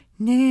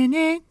Na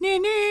na na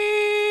na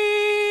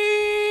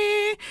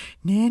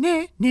na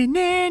na na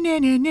na na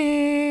na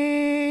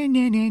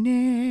na na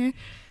na.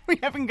 We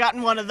haven't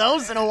gotten one of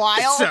those in a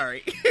while.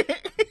 Sorry.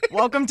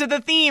 Welcome to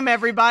the theme,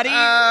 everybody.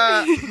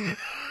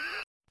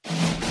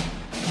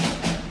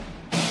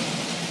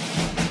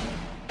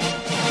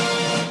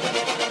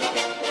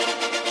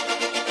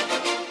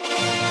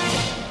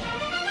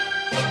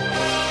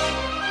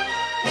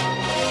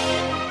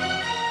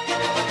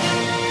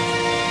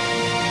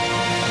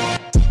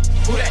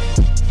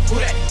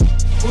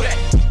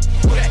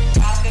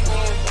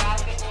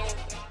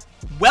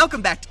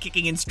 Welcome back to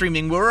Kicking and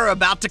Streaming, where we're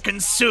about to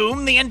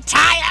consume the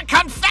entire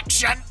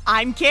confection.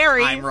 I'm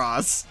Carrie. I'm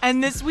Ross.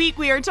 And this week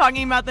we are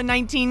talking about the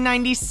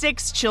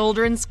 1996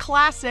 children's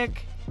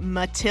classic,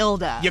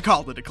 Matilda. You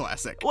called it a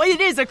classic. Well,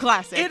 it is a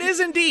classic. It is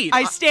indeed.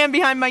 I stand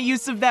behind my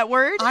use of that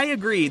word. I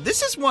agree.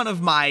 This is one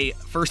of my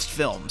first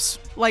films.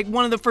 Like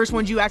one of the first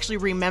ones you actually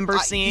remember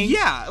seeing?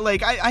 Yeah,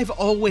 like I've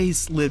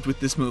always lived with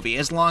this movie,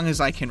 as long as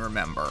I can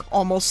remember.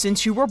 Almost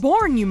since you were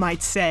born, you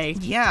might say.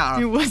 Yeah.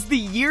 It was the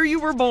year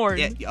you were born.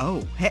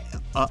 Yeah,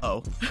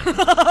 uh-oh.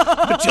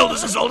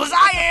 Matilda's as old as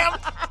I am!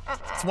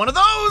 It's one of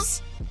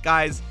those!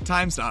 Guys,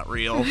 time's not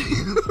real.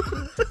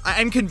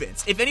 I'm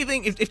convinced. If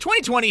anything, if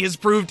 2020 has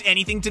proved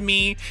anything to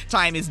me,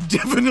 time is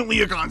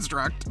definitely a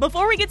construct.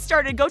 Before we get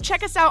started, go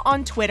check us out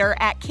on Twitter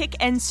at Kick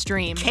and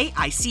Stream.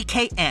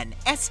 KICKNSTREAM.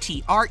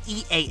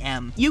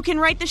 You can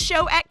write the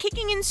show at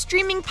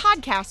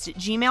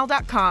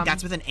kickingandstreamingpodcast@gmail.com.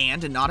 That's with an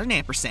and not an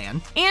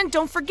ampersand. And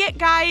don't forget,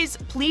 guys,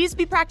 please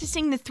be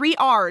practicing the 3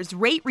 R's.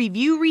 Rate,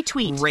 review,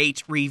 retweet.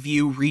 Rate,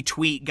 review,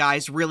 retweet.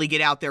 Guys, really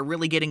get out there.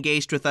 Really get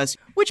engaged with us.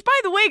 Which, by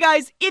the way,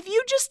 guys, if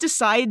you just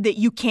decide that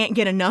you can't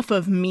get enough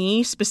of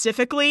me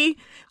specifically,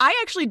 I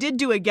actually did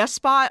do a guest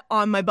spot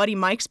on my buddy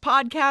Mike's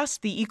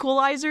podcast, The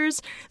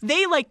Equalizers.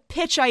 They,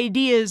 pitch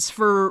ideas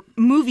for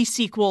movie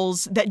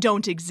sequels that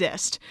don't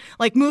exist.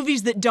 Like,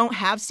 movies that don't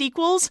have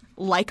sequels,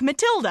 like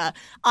Matilda.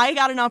 I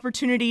got an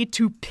opportunity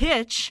to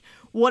pitch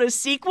what a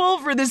sequel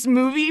for this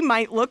movie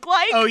might look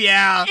like. Oh,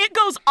 yeah. It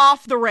goes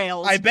off the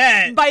rails. I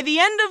bet. By the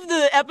end of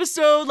the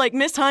episode,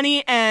 Miss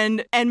Honey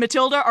and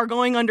Matilda are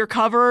going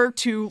undercover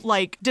to,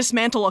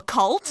 dismantle a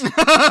cult.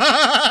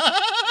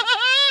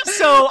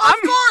 So of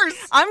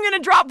course. I'm going to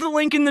drop the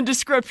link in the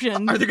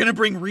description. Are they going to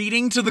bring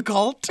reading to the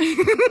cult?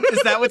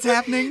 Is that what's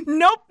happening?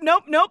 Nope,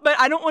 but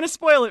I don't want to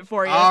spoil it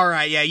for you. All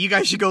right, yeah, you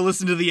guys should go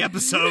listen to the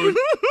episode.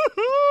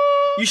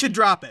 You should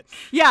drop it.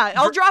 Yeah,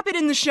 I'll drop it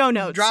in the show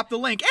notes. Drop the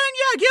link. And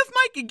yeah, give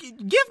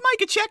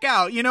Mike a check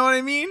out, you know what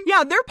I mean?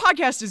 Yeah, their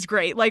podcast is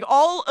great.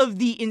 All of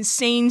the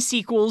insane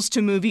sequels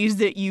to movies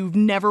that you've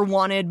never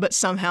wanted but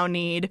somehow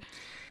need.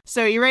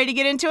 So, you ready to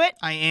get into it?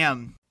 I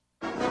am.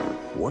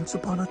 Once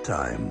upon a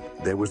time,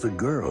 there was a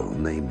girl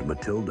named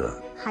Matilda.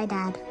 Hi,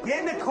 Dad. Get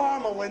in the car,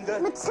 Melinda.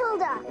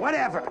 Matilda!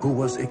 Whatever. Who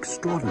was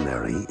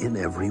extraordinary in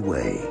every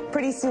way.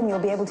 Pretty soon you'll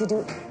be able to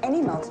do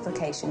any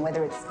multiplication,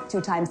 whether it's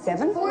 2 times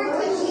 7,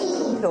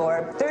 14.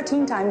 or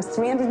 13 times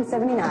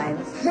 379.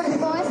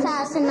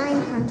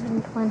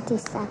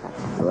 4,927.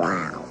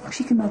 Wow.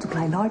 She can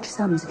multiply large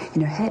sums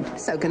in her head.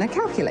 So can a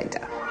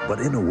calculator.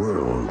 But in a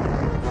world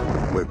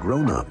where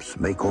grown-ups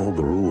make all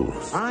the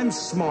rules. I'm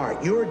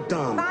smart. You're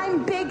dumb.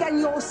 I'm big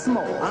and you're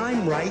small.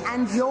 I'm right.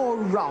 And you're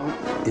wrong.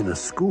 In a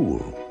school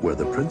where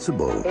the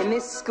principal In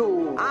this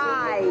school,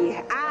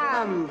 I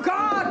am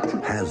God!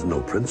 has no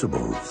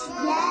principles.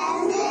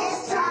 Yes,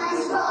 Miss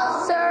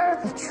Trunchbull. Sir.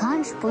 The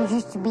Trunchbull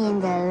used to be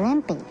in the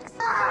Olympics.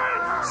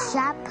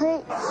 Shot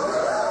put,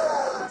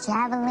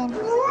 javelin,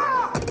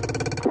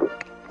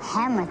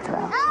 hammer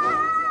throw.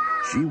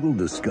 She will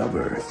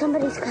discover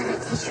Somebody's gonna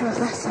teach her a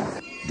lesson.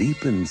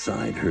 deep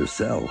inside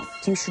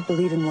herself You should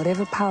believe in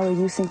whatever power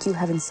you think you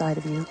have inside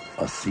of you.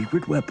 a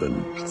secret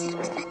weapon It's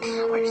infinite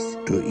powers.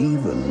 to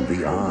even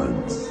the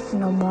odds.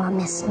 No more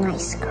Miss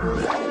Nice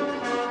Girl.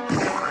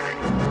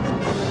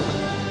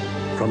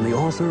 From the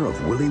author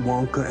of Willy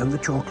Wonka and the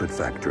Chocolate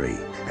Factory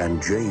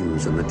and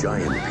James and the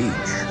Giant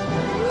Peach.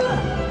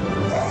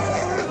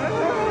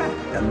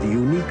 And the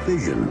unique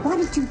vision What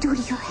did you do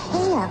to your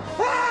hair?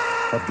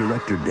 of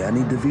director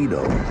Danny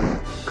DeVito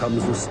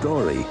comes the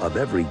story of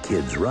every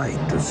kid's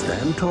right to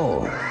stand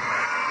tall,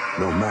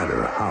 no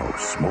matter how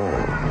small.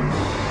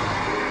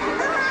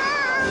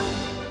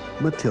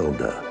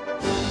 Matilda.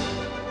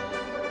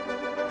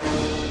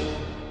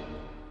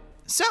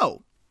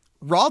 So,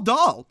 Roald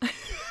Dahl.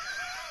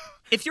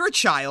 If you're a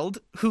child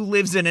who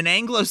lives in an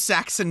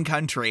Anglo-Saxon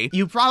country,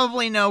 you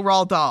probably know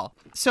Roald Dahl.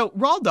 So,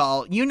 Roald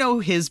Dahl, you know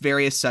his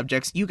various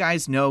subjects. You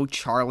guys know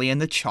Charlie and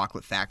the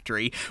Chocolate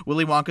Factory,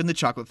 Willy Wonka and the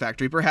Chocolate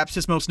Factory, perhaps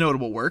his most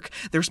notable work.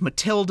 There's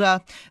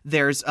Matilda.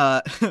 There's,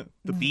 the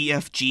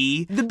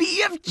BFG. The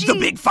BFG! The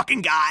big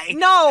fucking guy.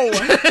 No!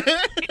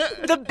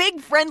 The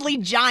big friendly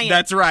giant.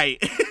 That's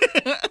right.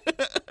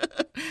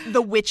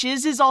 The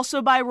Witches is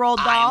also by Roald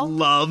Dahl. I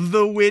love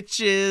The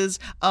Witches.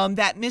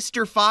 That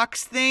Mr.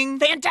 Fox thing.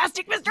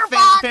 Fantastic Mr.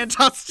 Fox!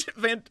 Fantastic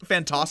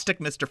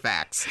Mr.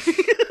 Fax.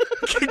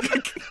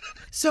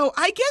 So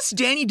I guess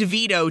Danny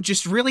DeVito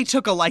just really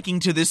took a liking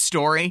to this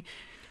story.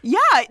 Yeah,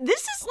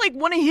 this is like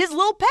one of his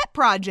little pet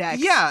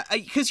projects. Yeah,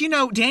 because,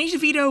 Danny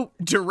DeVito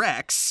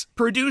directs,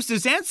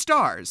 produces, and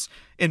stars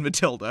in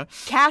Matilda.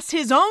 Casts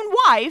his own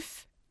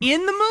wife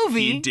in the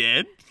movie.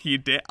 He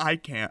did. I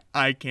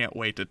can't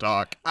wait to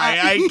talk.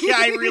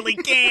 I really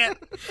can't.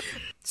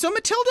 So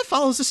Matilda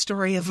follows the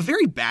story of a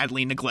very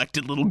badly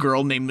neglected little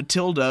girl named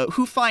Matilda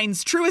who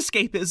finds true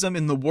escapism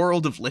in the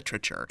world of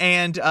literature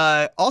and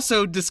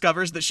also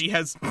discovers that she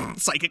has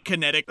psychic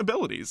kinetic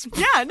abilities.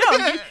 Yeah, no.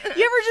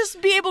 You ever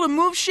just be able to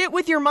move shit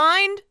with your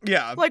mind?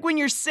 Yeah. Like when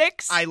you're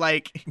 6?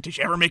 Did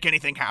you ever make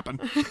anything happen?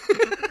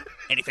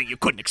 Anything you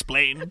couldn't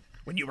explain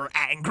when you were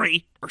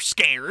angry or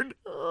scared?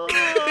 Oh,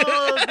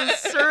 the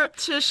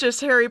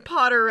surreptitious Harry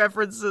Potter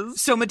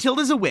references. So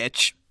Matilda's a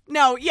witch.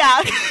 No,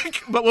 yeah.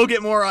 But we'll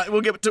get more. We'll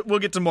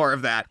get to more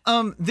of that.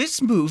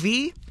 This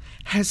movie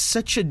has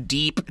such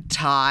deep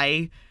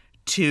ties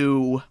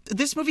to,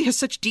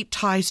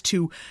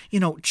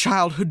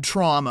 childhood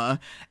trauma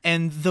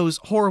and those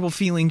horrible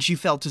feelings you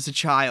felt as a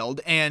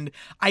child. And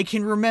I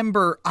can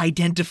remember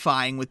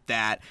identifying with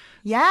that.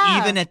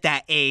 Yeah. Even at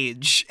that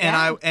age.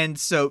 And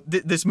so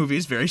this movie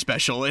is very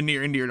special and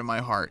near to my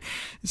heart.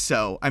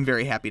 So I'm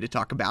very happy to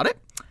talk about it.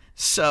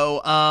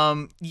 So,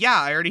 I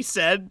already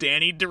said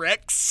Danny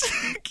directs.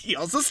 He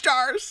also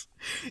stars.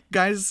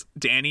 Guys,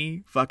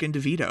 Danny fucking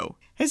DeVito.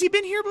 Has he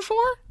been here before?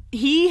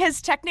 He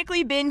has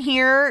technically been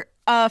here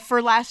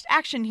for Last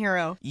Action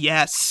Hero.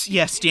 Yes,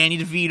 Danny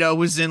DeVito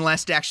was in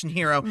Last Action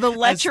Hero. The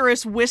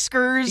lecherous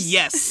Whiskers.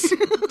 Yes,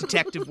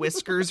 Detective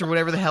Whiskers or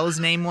whatever the hell his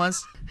name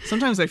was.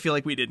 Sometimes I feel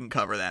like we didn't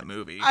cover that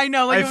movie. I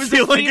know, like it was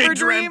a fever dream. I feel like I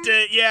dreamt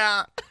it,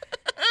 yeah.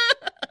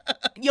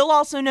 You'll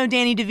also know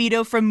Danny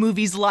DeVito from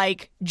movies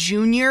like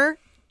Junior,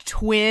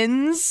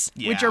 Twins,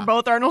 which are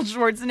both Arnold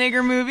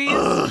Schwarzenegger movies.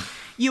 Ugh.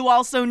 You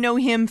also know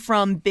him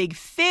from Big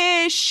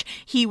Fish.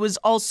 He was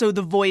also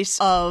the voice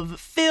of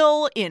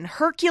Phil in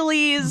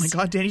Hercules. Oh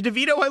my God, Danny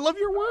DeVito, I love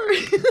your work.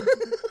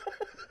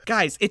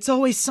 Guys, It's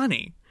Always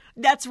Sunny.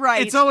 That's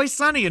right. It's Always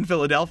Sunny in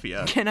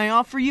Philadelphia. Can I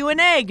offer you an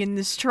egg in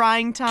this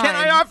trying time? Can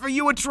I offer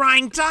you a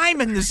trying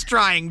time in this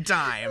trying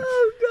time?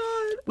 Oh,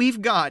 God.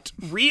 We've got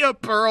Rhea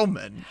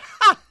Perlman.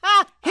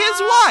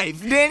 His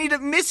wife,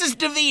 Mrs.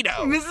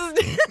 DeVito.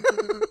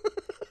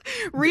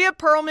 Rhea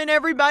Perlman,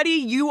 everybody.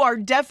 You are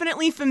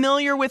definitely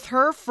familiar with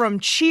her from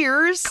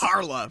Cheers.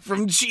 Carla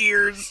from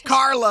Cheers.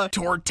 Carla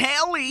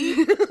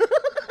Tortelli.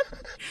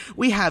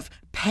 We have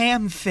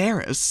Pam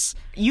Ferris.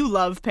 You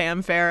love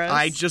Pam Ferris.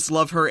 I just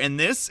love her in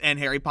this and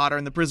Harry Potter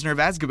and the Prisoner of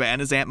Azkaban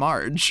as Aunt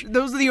Marge.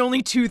 Those are the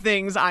only 2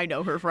 things I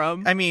know her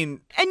from. I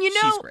mean, and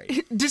she's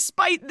great.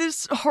 Despite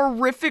this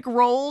horrific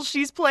role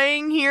she's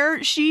playing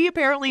here, she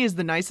apparently is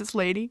the nicest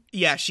lady.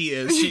 Yeah, she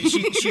is.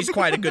 She's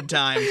quite a good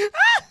time.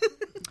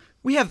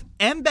 We have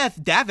Embeth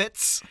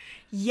Davitz.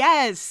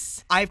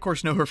 Yes. I, of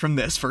course, know her from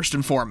this, first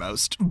and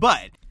foremost,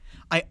 but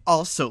I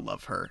also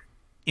love her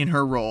in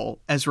her role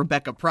as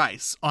Rebecca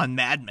Price on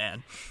Mad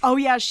Men. Oh,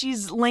 yeah,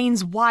 she's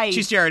Lane's wife.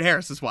 She's Jared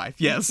Harris's wife,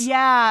 yes.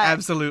 Yeah.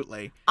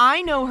 Absolutely.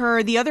 I know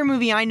her. The other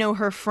movie I know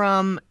her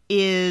from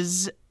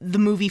is the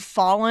movie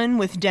Fallen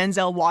with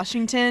Denzel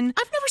Washington.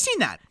 I've never seen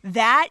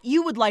that.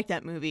 You would like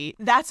that movie.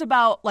 That's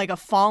about like a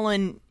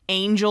fallen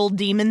angel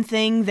demon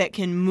thing that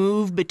can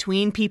move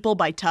between people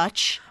by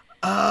touch.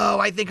 Oh,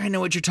 I think I know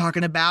what you're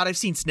talking about. I've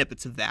seen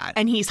snippets of that.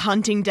 And he's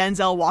hunting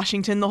Denzel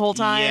Washington the whole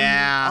time.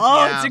 Yeah.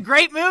 Oh, yeah. It's a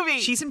great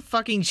movie. She's in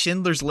fucking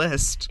Schindler's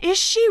List. Is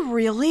she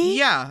really?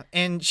 Yeah,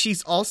 and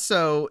she's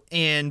also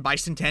in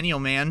Bicentennial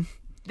Man.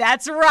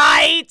 That's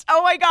right.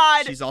 Oh my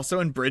God. She's also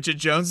in Bridget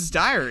Jones's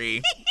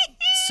Diary.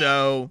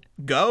 So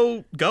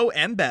go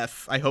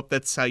Embeth. I hope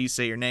that's how you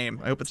say your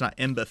name. I hope it's not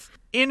Embeth.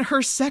 In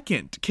her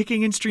second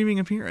kicking and streaming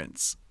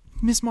appearance,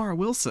 Miss Mara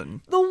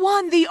Wilson. The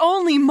one, the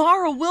only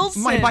Mara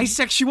Wilson. My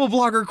bisexual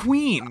blogger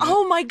queen.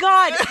 Oh my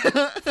God.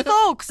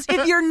 Folks,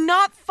 if you're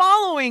not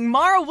following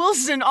Mara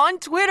Wilson on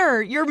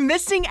Twitter, you're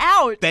missing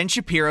out. Ben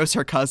Shapiro's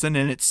her cousin,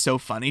 and it's so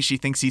funny. She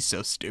thinks he's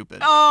so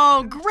stupid.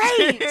 Oh,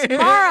 great.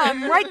 Mara,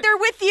 I'm right there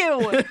with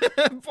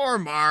you. Poor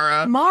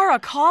Mara. Mara,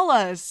 call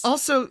us.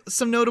 Also,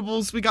 some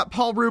notables. We got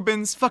Paul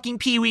Rubens. Fucking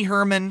Pee Wee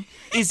Herman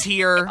is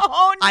here.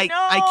 Oh, no.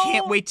 I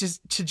can't wait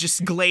to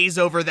just glaze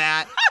over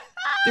that.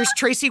 There's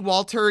Tracy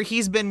Walter.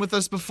 He's been with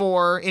us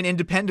before in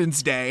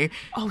Independence Day.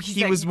 Oh,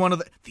 he was one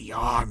of the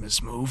arm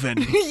is moving.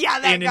 Yeah,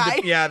 that guy.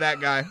 Yeah, that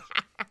guy.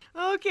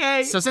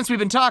 Okay. So since we've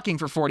been talking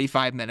for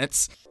 45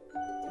 minutes.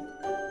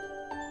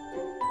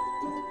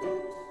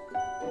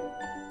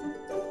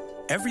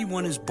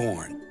 Everyone is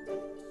born,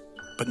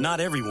 but not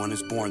everyone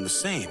is born the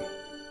same.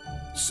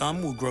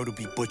 Some will grow to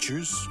be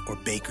butchers or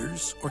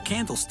bakers or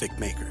candlestick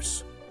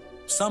makers.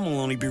 Some will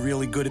only be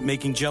really good at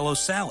making Jell-O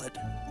salad.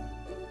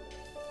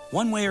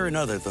 One way or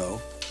another,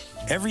 though,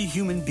 every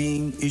human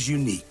being is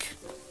unique,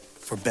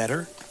 for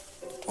better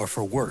or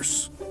for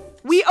worse.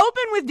 We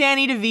open with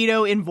Danny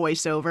DeVito in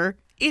voiceover.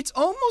 It's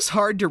almost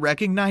hard to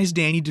recognize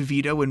Danny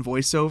DeVito in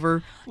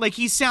voiceover. Like,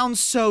 he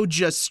sounds so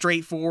just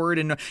straightforward,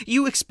 and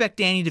you expect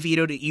Danny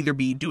DeVito to either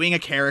be doing a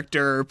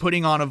character or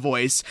putting on a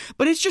voice,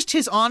 but it's just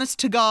his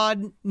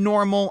honest-to-God,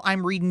 normal,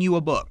 I'm reading you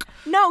a book.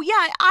 No,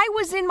 yeah, I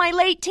was in my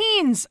late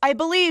teens, I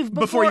believe.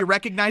 Before you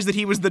recognized that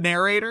he was the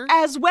narrator?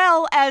 As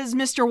well as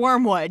Mr.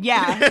 Wormwood,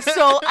 yeah.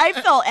 So I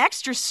felt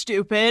extra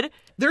stupid.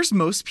 There's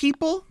most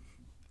people,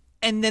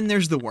 and then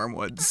there's the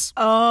Wormwoods.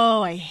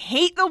 Oh, I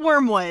hate the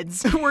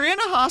Wormwoods. We're in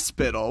a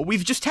hospital.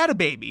 We've just had a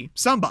baby.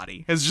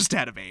 Somebody has just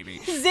had a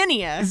baby.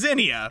 Zinnia.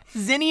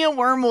 Zinnia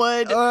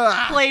Wormwood,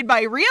 played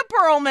by Rhea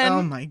Perlman.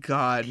 Oh, my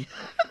God.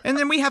 And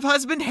then we have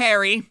husband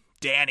Harry,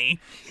 Danny.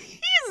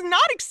 He's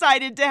not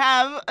excited to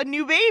have a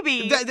new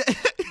baby.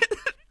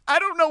 I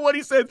don't know what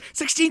he said.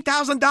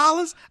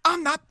 $16,000?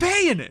 I'm not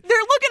paying it. They're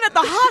looking at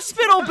the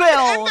hospital bill.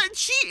 And then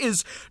she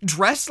is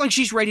dressed like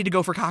she's ready to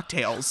go for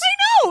cocktails.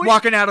 I know.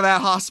 Walking out of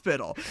that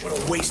hospital. What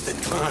a waste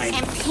of time.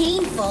 And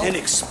painful. And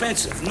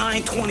expensive.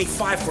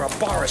 $9.25 for a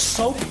bar of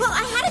soap? Well,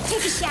 I had to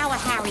take a shower,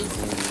 Harry.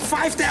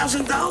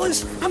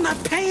 $5,000? I'm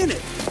not paying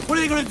it. What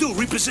are they going to do,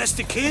 repossess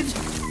the kid?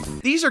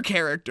 These are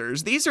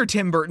characters. These are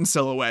Tim Burton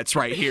silhouettes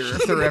right here,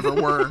 if there ever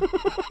were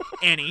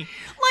any.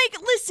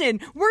 Like, listen,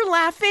 we're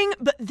laughing,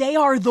 but they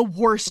are the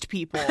worst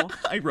people.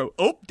 I wrote,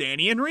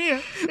 Danny and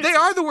Rhea. They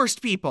are the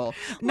worst people.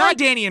 Not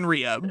Danny and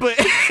Rhea, but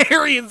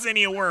Harry and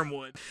Zinnia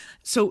Wormwood.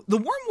 So the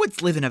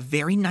Wormwoods live in a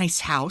very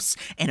nice house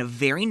and a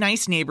very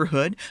nice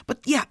neighborhood, but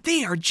yeah,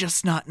 they are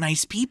just not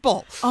nice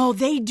people. Oh,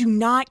 they do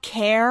not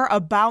care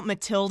about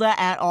Matilda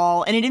at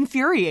all, and it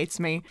infuriates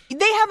me.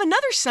 They have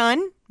another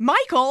son,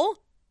 Michael.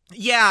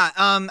 Yeah,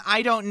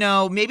 I don't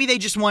know. Maybe they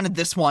just wanted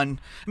this one.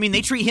 I mean,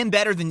 they treat him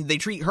better than they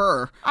treat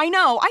her. I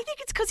know. I think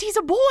it's because he's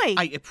a boy.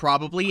 It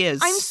probably is.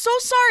 I'm so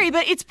sorry,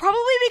 but it's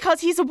probably because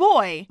he's a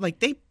boy. Like,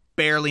 they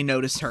barely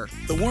notice her.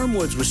 The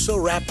Wormwoods were so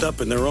wrapped up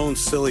in their own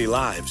silly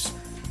lives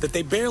that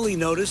they barely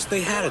noticed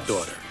they had a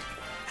daughter.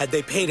 Had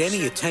they paid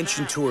any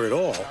attention to her at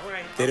all,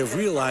 they'd have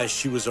realized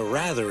she was a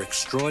rather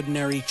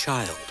extraordinary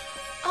child.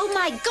 Oh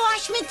my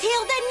gosh,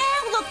 Matilda,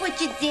 now look what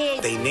you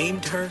did. They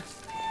named her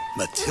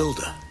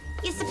Matilda.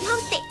 You're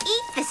supposed to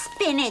eat the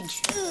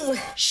spinach. Ugh.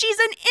 She's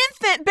an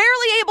infant,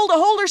 barely able to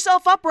hold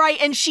herself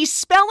upright, and she's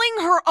spelling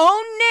her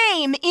own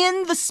name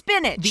in the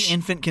spinach. The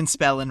infant can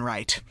spell and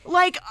write.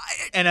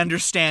 And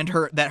understand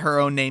that her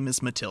own name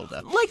is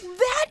Matilda. Like,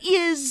 that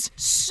is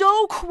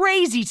so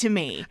crazy to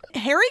me.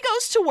 Harry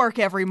goes to work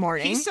every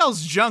morning. He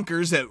sells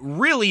junkers at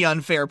really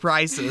unfair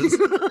prices.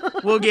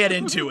 We'll get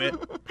into it.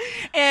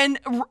 And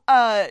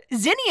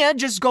Zinnia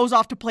just goes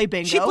off to play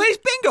bingo. She plays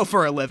bingo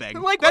for a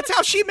living. That's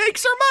how she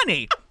makes her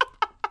money.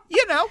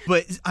 You know.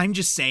 But I'm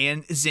just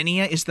saying,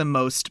 Zinnia is the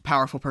most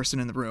powerful person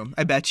in the room.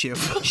 I bet you.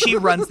 She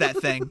runs that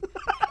thing.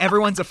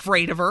 Everyone's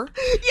afraid of her.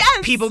 Yes.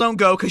 People don't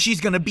go because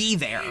she's going to be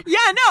there. Yeah,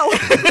 no.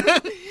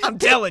 I'm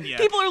telling you.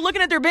 People are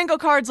looking at their bingo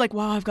cards like,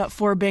 wow, I've got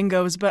 4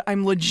 bingos, but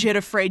I'm legit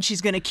afraid she's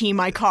going to key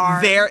my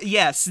car.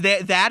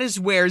 That is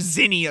where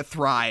Zinnia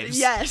thrives.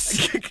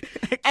 Yes.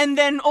 And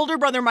then older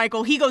brother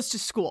Michael, he goes to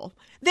school.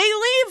 They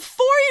leave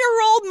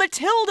 4-year-old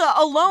Matilda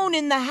alone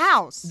in the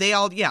house. They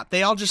all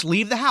just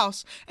leave the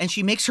house, and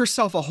she makes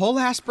herself a whole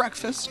ass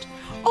breakfast.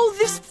 Oh,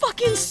 this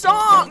fucking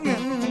song!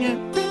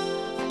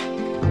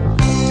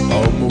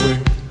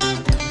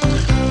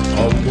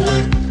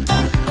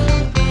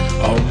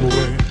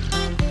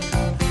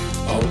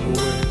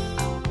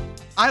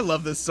 I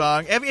love this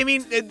song. I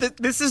mean,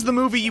 this is the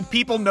movie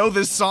people know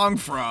this song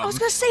from. I was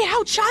gonna say,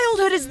 how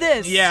childhood is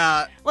this?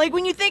 Yeah. Like,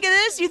 when you think of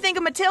this, you think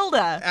of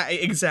Matilda.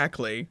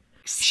 Exactly.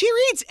 She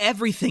reads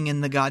everything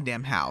in the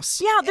goddamn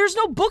house. Yeah, there's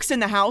no books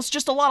in the house,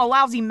 just a lot of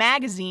lousy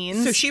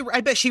magazines. So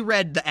I bet she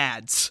read the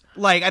ads.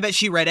 Like, I bet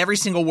she read every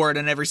single word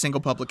in every single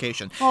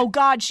publication. Oh,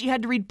 God, she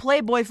had to read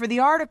Playboy for the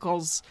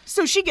articles.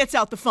 So she gets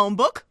out the phone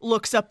book,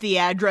 looks up the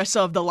address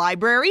of the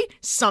library,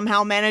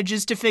 somehow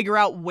manages to figure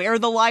out where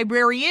the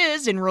library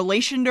is in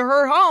relation to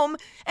her home,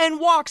 and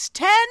walks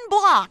 10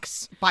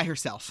 blocks. By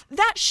herself.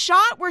 That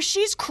shot where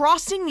she's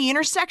crossing the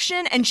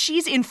intersection and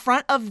she's in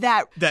front of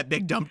that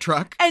big dump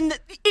truck. And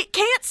it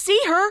can't see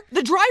her.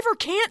 The driver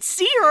can't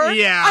see her.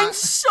 Yeah. I'm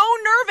so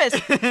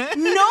nervous.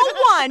 No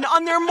one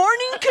on their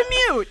morning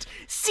commute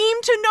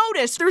seemed to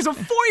notice there's a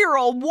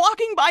 4-year-old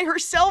walking by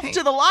herself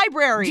to the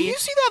library. Do you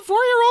see that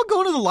 4-year-old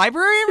going to the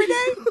library every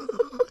day?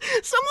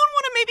 Someone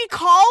want to maybe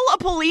call a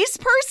police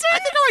person? I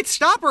think I might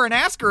stop her and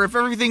ask her if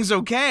everything's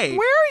okay.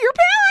 Where are your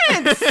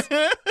parents?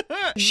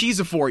 She's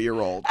a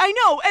 4-year-old. I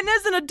know, and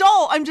as an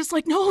adult, I'm just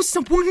like, no,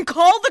 someone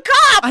call the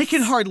cops. I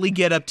can hardly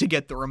get up to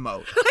get the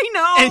remote. I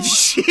know. And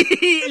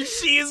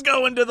she's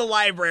going to the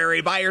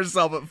library by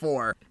herself at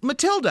 4.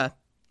 Matilda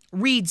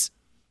reads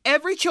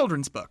every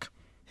children's book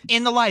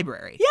in the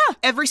library. Yeah.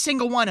 Every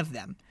single one of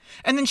them.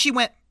 And then she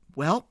went,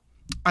 well,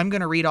 I'm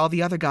going to read all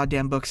the other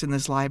goddamn books in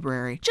this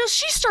library.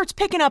 She starts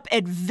picking up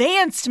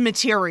advanced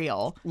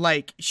material.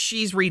 Like,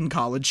 she's reading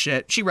college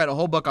shit. She read a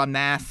whole book on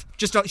math.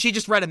 She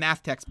just read a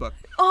math textbook.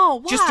 Oh,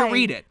 why? Just to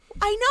read it.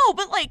 I know,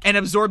 but like... And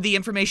absorb the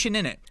information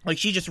in it. Like,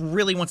 she just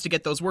really wants to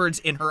get those words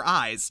in her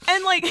eyes.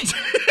 And like...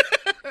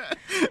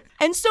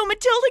 And so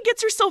Matilda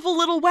gets herself a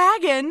little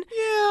wagon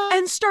Yeah.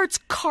 and starts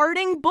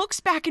carting books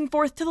back and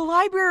forth to the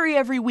library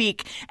every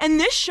week. And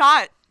this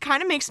shot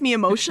kind of makes me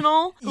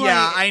emotional.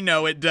 Yeah, I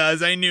know it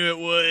does. I knew it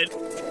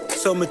would.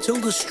 So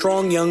Matilda's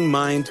strong young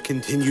mind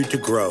continued to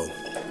grow,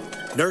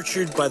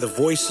 nurtured by the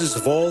voices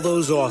of all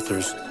those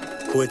authors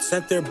who had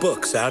sent their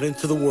books out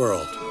into the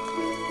world,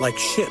 like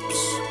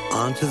ships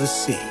onto the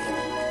sea.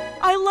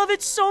 I love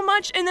it so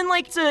much. And then,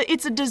 like,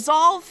 it's a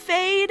dissolve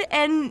fade,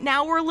 and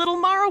now we're little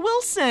Mara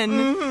Wilson.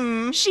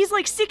 Mm-hmm. She's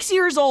like 6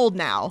 years old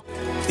now.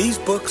 These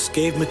books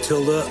gave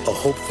Matilda a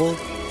hopeful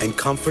and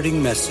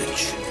comforting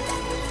message.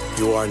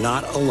 You are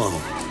not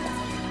alone.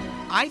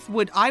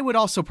 I would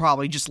also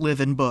probably just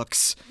live in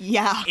books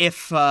Yeah.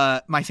 if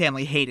my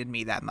family hated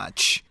me that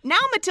much. Now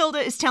Matilda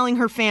is telling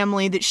her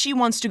family that she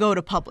wants to go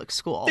to public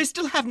school. They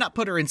still have not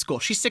put her in school.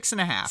 She's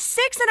 6.5.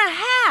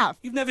 6.5.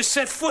 You've never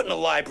set foot in a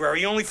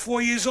library. You're only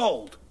 4 years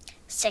old.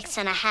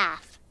 6.5.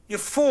 You're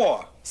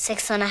 4.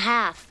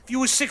 6.5. If you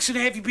were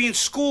 6.5, you'd be in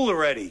school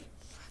already.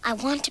 I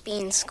want to be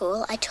in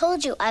school. I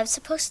told you I was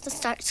supposed to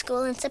start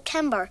school in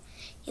September.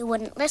 You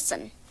wouldn't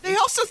listen. They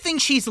also think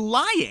she's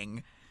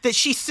lying, that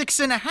she's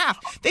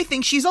 6.5. They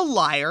think she's a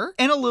liar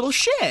and a little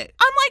shit.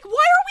 I'm like, why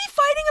are we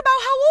fighting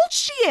about how old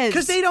she is?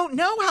 Because they don't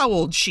know how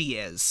old she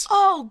is.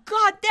 Oh,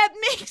 God, that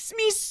makes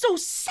me so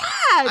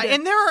sad.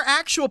 And there are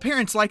actual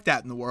parents like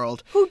that in the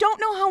world. Who don't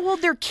know how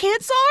old their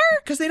kids are?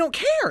 Because they don't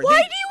care. Why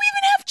do you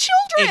even have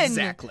children?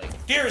 Exactly.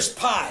 Dearest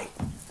Pie,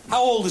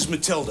 how old is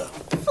Matilda?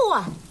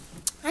 4.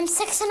 I'm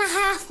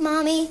 6.5,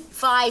 Mommy.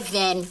 5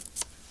 then.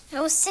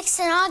 I was 6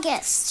 in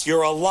August.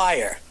 You're a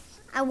liar.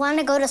 I want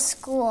to go to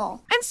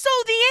school. And so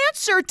the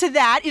answer to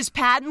that is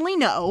patently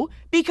no,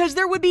 because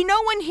there would be no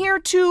one here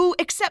to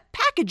accept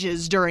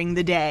packages during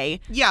the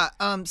day. Yeah,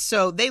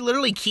 so they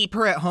literally keep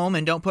her at home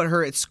and don't put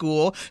her at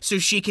school so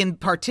she can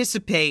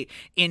participate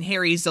in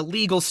Harry's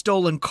illegal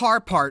stolen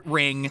car part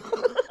ring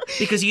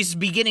because he's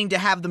beginning to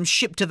have them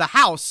shipped to the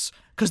house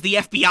because the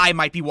FBI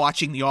might be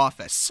watching The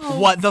Office. Oh.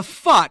 What the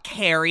fuck,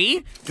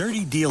 Harry?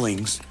 Dirty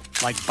dealings,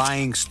 like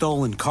buying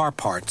stolen car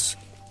parts,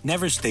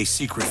 never stay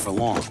secret for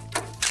long,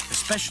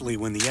 especially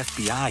when the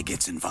FBI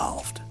gets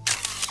involved.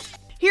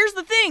 Here's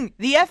the thing,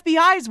 the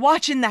FBI's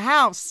watching the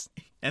house.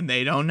 And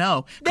they don't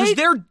know because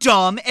they're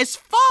dumb as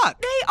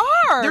fuck. They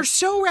are. They're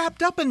so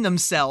wrapped up in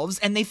themselves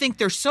and they think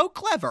they're so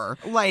clever.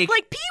 Like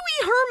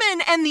Pee-wee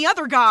Herman and the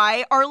other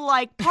guy are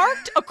like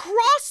parked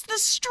across the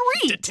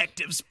street.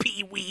 Detectives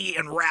Pee-wee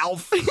and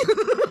Ralph. Pee-wee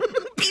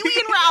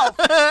and Ralph.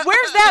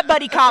 Where's that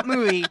buddy cop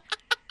movie?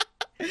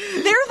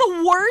 They're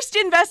the worst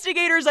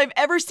investigators I've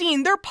ever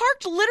seen. They're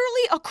parked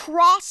literally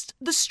across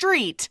the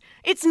street.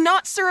 It's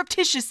not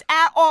surreptitious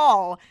at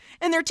all.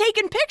 And they're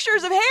taking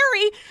pictures of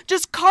Harry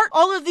just cart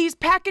all of these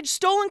packaged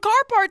stolen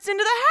car parts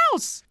into the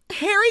house.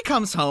 Harry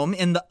comes home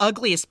in the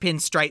ugliest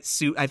pinstripe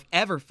suit I've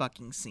ever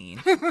fucking seen.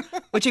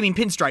 Which, I mean,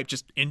 pinstripe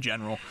just in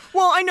general.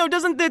 Well, I know,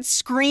 doesn't that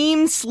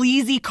scream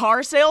sleazy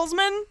car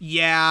salesman?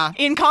 Yeah.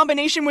 In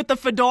combination with the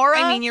fedora?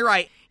 I mean, you're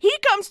right. He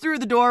comes through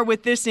the door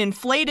with this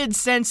inflated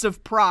sense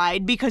of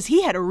pride because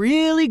he had a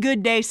really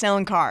good day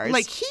selling cars.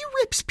 Like, he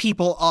rips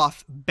people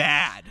off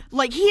bad.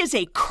 Like, he is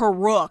a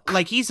crook.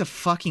 Like, he's a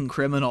fucking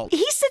criminal.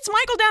 He sits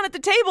Michael down at the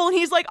table and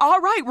he's like, all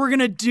right, we're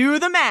gonna do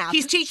the math.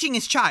 He's teaching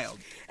his child.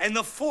 And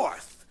the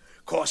fourth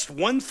cost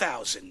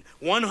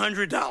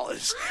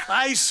 $1,100.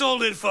 I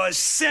sold it for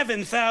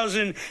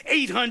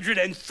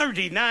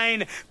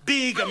 $7,839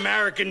 big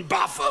American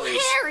buffaloes.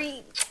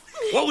 Harry!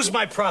 What was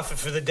my profit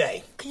for the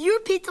day? Can you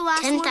repeat the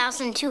last one?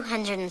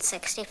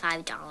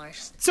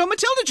 $10,265. So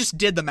Matilda just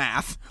did the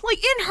math like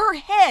in her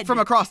head. from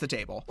across the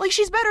table. Like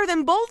she's better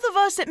than both of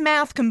us at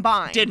math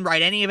combined. Didn't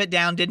write any of it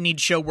down, didn't need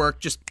show work,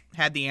 just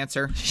had the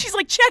answer. She's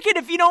like, check it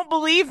if you don't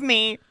believe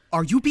me.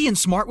 Are you being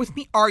smart with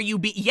me?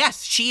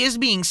 Yes, she is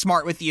being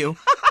smart with you.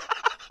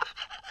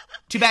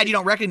 Too bad you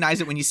don't recognize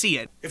it when you see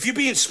it. If you're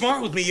being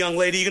smart with me, young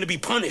lady, you're going to be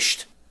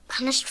punished.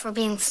 Punished for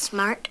being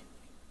smart?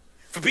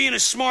 For being a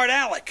smart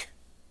aleck.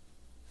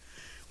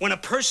 When a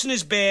person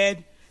is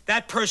bad,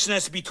 that person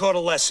has to be taught a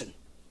lesson.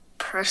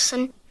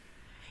 Person?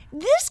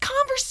 This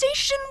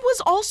conversation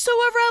was also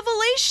a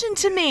revelation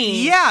to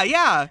me.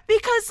 Yeah.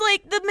 Because,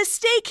 like, the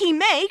mistake he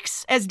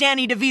makes, as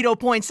Danny DeVito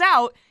points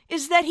out,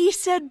 is that he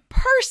said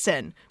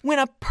person when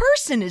a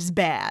person is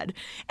bad.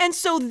 And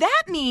so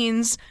that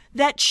means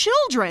that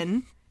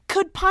children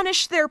could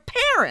punish their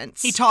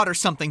parents. He taught her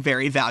something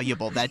very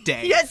valuable that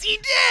day. Yes, he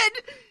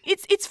did!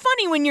 It's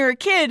funny when you're a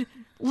kid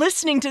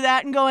listening to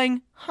that and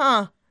going,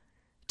 huh,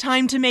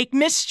 time to make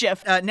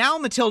mischief. Now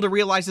Matilda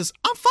realizes,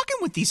 I'm fucking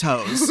with these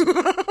hoes.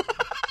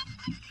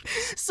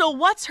 So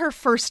what's her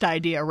first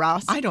idea,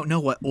 Ross? I don't know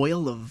what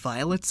oil of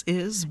violets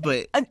is,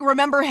 but...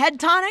 remember head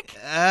tonic?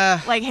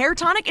 Like hair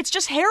tonic? It's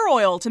just hair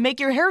oil to make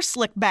your hair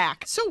slick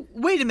back. So,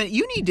 wait a minute.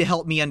 You need to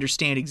help me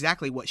understand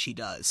exactly what she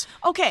does.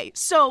 Okay,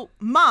 so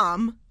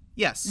Mom...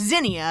 Yes.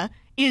 Zinnia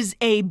is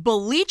a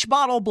bleach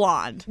bottle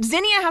blonde.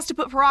 Zinnia has to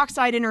put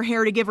peroxide in her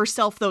hair to give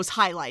herself those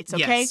highlights,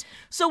 okay? Yes.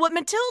 So what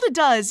Matilda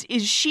does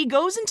is she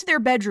goes into their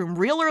bedroom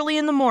real early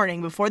in the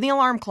morning before the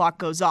alarm clock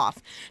goes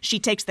off. She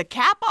takes the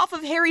cap off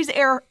of Harry's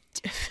hair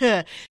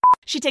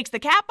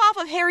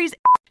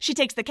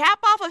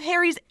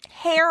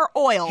hair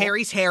oil.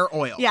 Harry's hair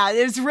oil. Yeah,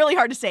 it's really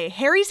hard to say.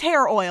 Harry's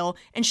hair oil,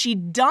 and she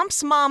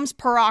dumps Mom's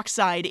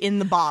peroxide in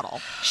the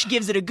bottle. She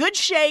gives it a good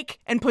shake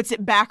and puts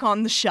it back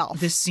on the shelf.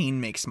 This scene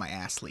makes my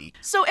ass leak.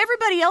 So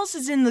everybody else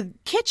is in the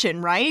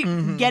kitchen, right?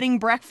 Getting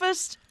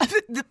breakfast.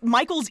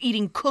 Michael's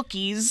eating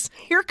cookies.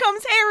 Here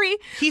comes Harry.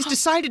 He's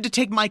decided to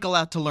take Michael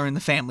out to learn the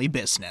family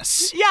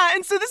business. Yeah,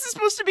 and so this is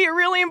supposed to be a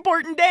really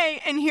important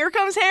day, and here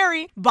comes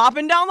Harry,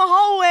 bopping down the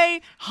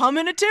hallway,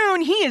 humming a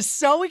tune. He is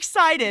so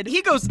excited.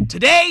 He goes,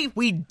 "Today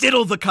we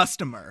diddle the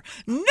customer."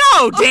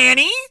 No,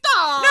 Danny!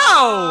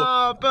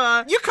 Stop.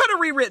 No! You could have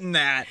rewritten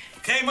that.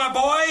 Okay, my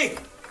boy,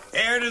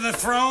 heir to the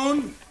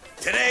throne,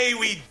 today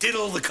we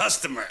diddle the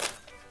customer.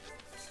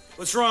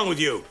 What's wrong with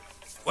you?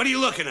 What are you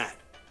looking at?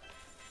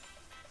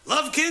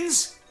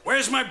 Lovekins,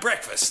 where's my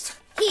breakfast?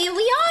 Here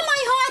we are,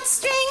 my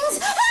heartstrings.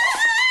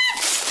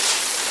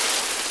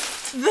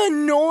 The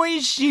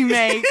noise she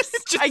makes.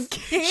 I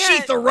can't. She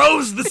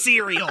throws the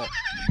cereal.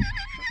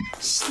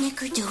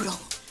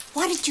 Snickerdoodle,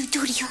 what did you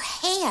do to your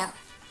hair?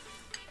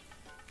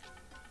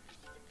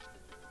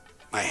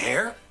 My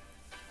hair?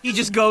 He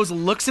just goes,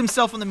 looks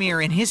himself in the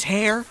mirror, and his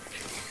hair.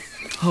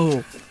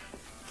 Oh.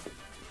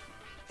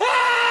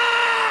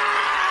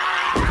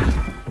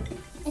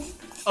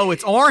 Oh,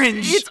 it's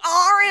orange. It's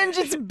orange.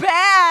 It's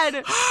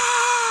bad.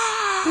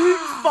 He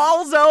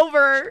falls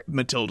over.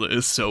 Matilda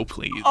is so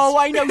pleased. Oh,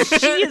 I know.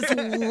 She is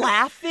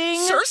laughing.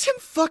 Serves him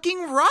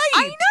fucking right.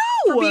 I know.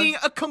 For being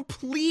a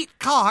complete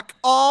cock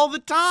all the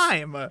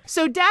time.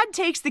 So Dad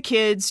takes the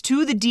kids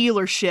to the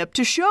dealership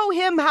to show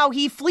him how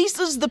he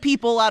fleeces the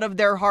people out of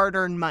their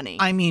hard-earned money.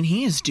 I mean,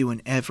 he is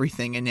doing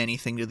everything and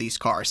anything to these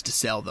cars to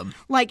sell them.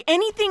 Like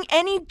anything,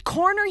 any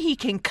corner he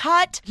can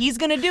cut, he's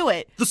gonna do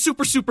it. The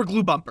super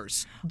glue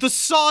bumpers. The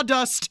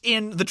sawdust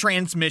in the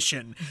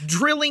transmission.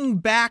 Drilling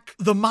back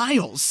the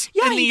miles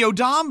in the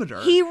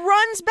odometer. He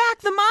runs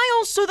back the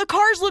miles so the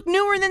cars look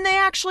newer than they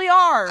actually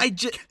are.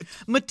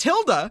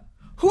 Matilda,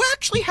 who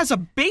actually has a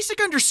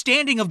basic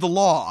understanding of the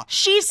law.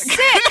 She's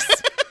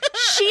 6.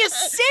 She is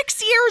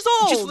 6 years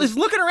old. Just is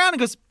looking around and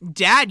goes,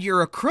 "Dad,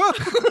 you're a crook.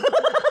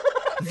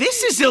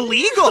 This is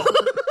illegal."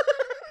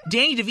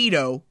 Danny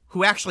DeVito,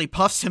 who actually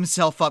puffs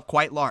himself up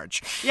quite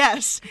large.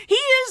 Yes, he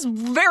is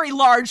very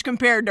large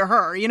compared to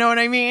her, you know what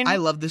I mean? I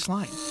love this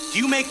line. Do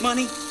you make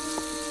money?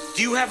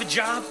 Do you have a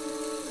job?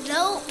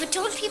 No, but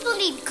don't people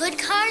need good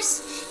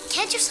cars?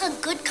 Can't you sell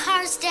good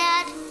cars,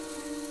 Dad?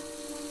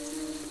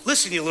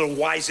 Listen, you little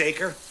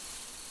wiseacre.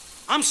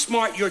 I'm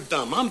smart, you're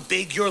dumb. I'm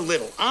big, you're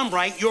little. I'm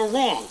right, you're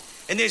wrong.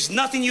 And there's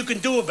nothing you can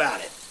do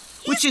about it.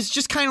 Which is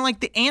just kind of like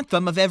the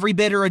anthem of every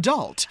bitter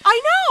adult. I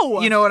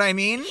know! You know what I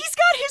mean? He's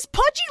got his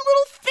pudgy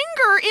little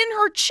finger in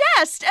her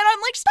chest, and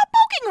I'm like, stop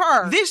poking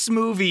her! This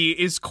movie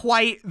is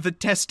quite the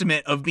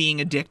testament of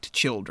being a dick to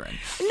children.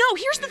 No,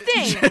 here's the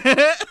thing.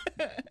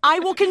 I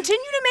will continue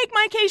to make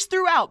my case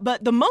throughout,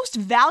 but the most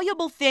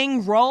valuable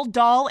thing Roald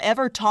Dahl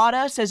ever taught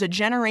us as a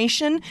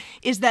generation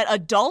is that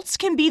adults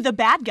can be the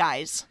bad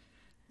guys.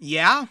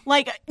 Yeah?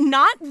 Like,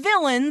 not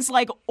villains,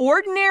 like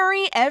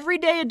ordinary,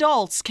 everyday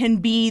adults can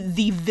be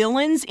the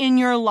villains in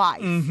your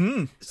life.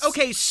 Mm-hmm.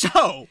 Okay,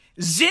 so,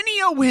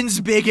 Zinnia wins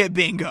big at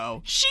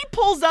bingo. She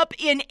pulls up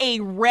in a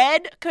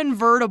red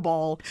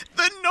convertible.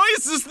 The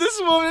noises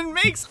this woman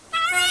makes.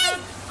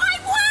 Hurry! I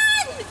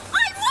won!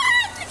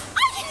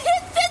 I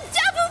hit the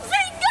double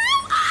bingo!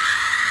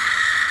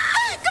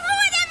 Ah! Come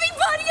on,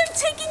 everybody! I'm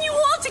taking you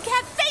all to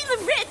Cafe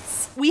Le Ritz!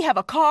 We have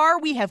a car,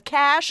 we have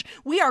cash,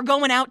 we are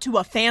going out to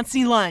a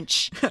fancy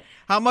lunch.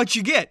 How much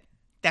you get?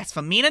 That's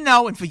for me to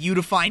know and for you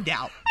to find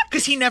out.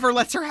 Because he never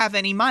lets her have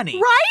any money.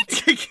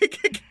 Right?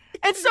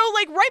 And so,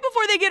 like, right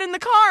before they get in the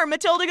car,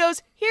 Matilda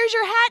goes, "Here's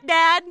your hat,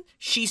 Dad."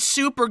 She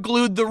super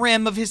glued the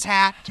rim of his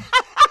hat.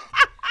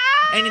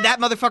 And that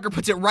motherfucker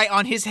puts it right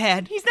on his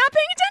head. He's not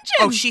paying attention.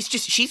 Oh,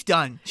 she's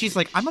done. She's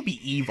like, I'm gonna be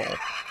evil.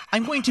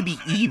 I'm going to be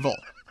evil.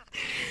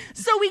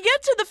 So we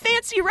get to the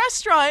fancy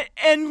restaurant,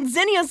 and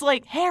Zinnia's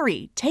like,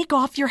 "Harry, take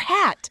off your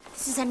hat."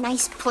 This is a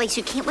nice place.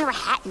 You can't wear a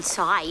hat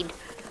inside.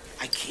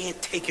 I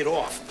can't take it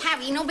off.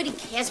 Harry, nobody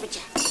cares what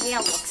your hair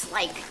looks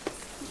like.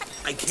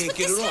 I can't with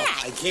get it this off.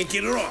 hat? I can't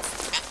get it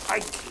off. I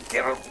can't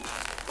get it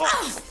off.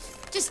 Oh,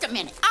 just a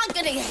minute. I'm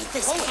gonna get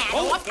this hat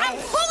off. I'm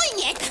pulling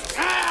it.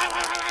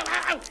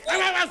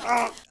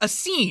 A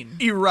scene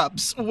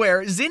erupts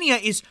where Zinnia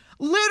is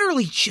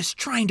literally just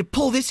trying to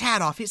pull this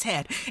hat off his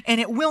head, and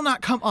it will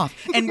not come off.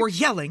 And we're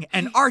yelling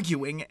and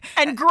arguing.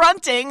 And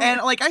grunting.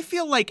 And, like, I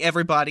feel like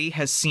everybody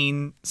has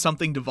seen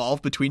something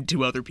devolve between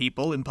two other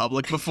people in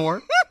public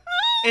before.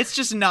 It's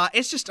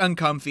just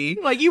uncomfy.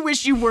 Like, you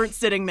wish you weren't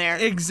sitting there.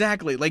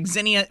 Exactly. Like,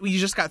 Zinnia, you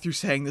just got through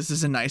saying this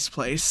is a nice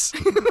place.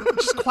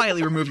 Just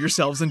quietly remove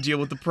yourselves and deal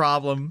with the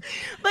problem.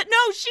 But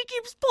no, she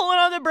keeps pulling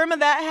on the brim of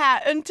that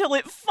hat until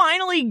it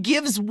finally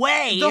gives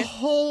way. The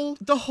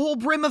whole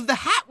brim of the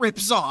hat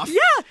rips off.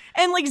 Yeah,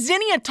 and like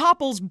Zinnia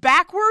topples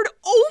backward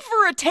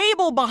over a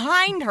table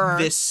behind her.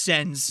 This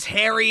sends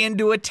Harry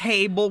into a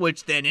table,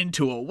 which then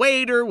into a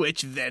waiter,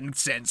 which then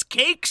sends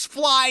cakes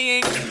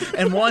flying,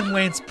 and one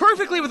lands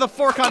perfectly with a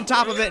fork on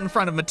top of it in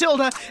front of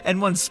Matilda,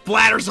 and one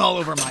splatters all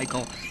over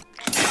Michael.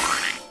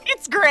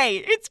 It's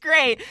great. It's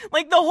great.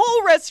 Like, the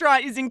whole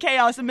restaurant is in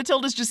chaos, and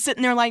Matilda's just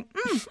sitting there like,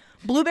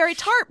 blueberry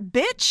tart,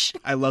 bitch.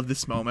 I love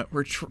this moment.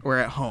 We're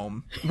at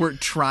home. We're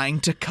trying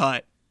to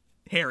cut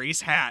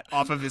Harry's hat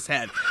off of his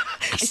head.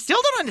 I still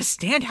don't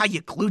understand how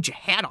you glued your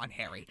hat on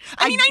Harry.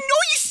 I mean, I know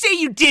you say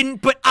you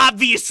didn't, but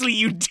obviously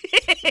you did.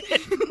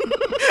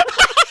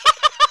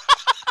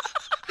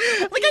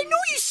 Like, I know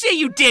you say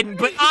you didn't,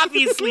 but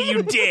obviously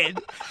you did.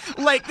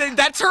 Like,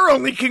 that's her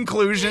only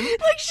conclusion.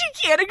 Like, she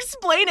can't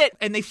explain it.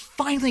 And they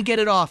finally get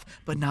it off,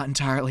 but not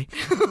entirely.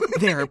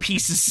 There are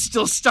pieces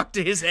still stuck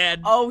to his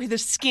head. Oh, the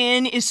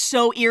skin is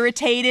so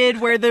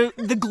irritated where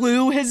the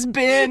glue has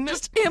been.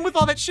 Just him with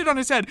all that shit on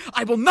his head.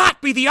 I will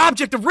not be the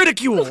object of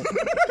ridicule.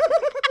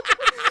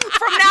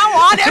 From now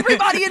on,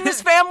 everybody in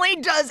this family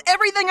does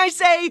everything I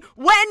say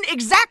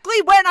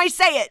exactly when I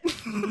say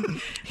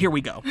it. Here we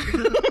go.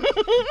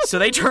 So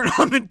they turn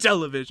on the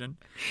television,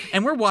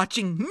 and we're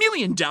watching $1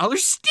 Million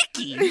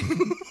Sticky.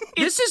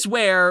 This is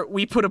where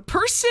we put a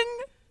person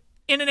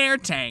in an air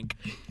tank,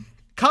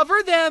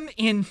 cover them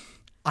in,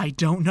 I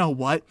don't know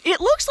what. It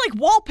looks like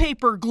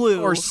wallpaper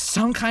glue. Or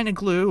some kind of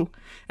glue.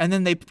 And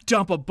then they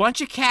dump a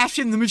bunch of cash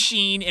in the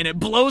machine, and it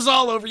blows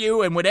all over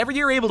you, and whatever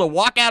you're able to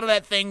walk out of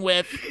that thing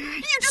with,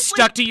 just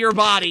stuck to your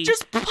body.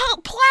 Just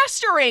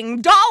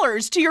plastering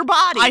dollars to your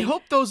body. I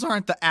hope those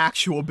aren't the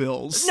actual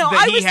bills No,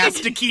 that he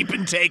has to keep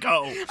and take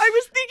home. I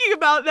was thinking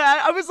about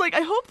that. I was like,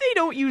 I hope they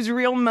don't use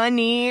real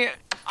money.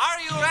 Are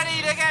you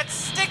ready to get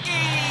sticky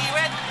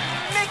with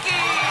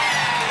Mickey?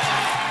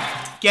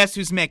 Guess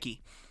who's Mickey?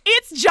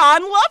 It's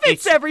John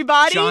Lovitz,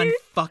 everybody. John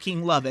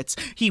fucking Lovitz.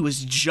 He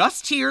was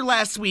just here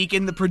last week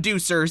in The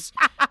Producers.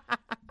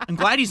 I'm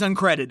glad he's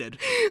uncredited.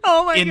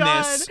 Oh my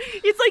God. This.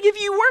 It's like if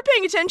you weren't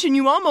paying attention,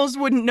 you almost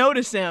wouldn't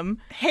notice him.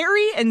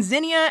 Harry and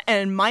Zinnia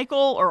and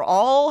Michael are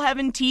all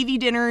having TV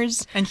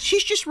dinners. And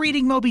she's just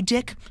reading Moby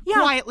Dick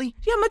quietly.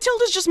 Yeah,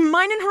 Matilda's just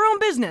minding her own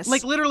business.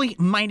 Like literally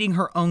minding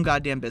her own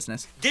goddamn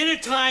business. Dinner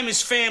time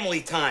is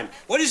family time.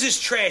 What is this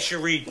trash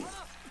you're reading?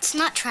 It's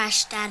not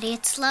trash, Daddy.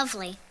 It's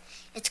lovely.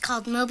 It's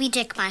called Moby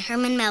Dick by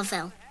Herman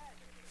Melville.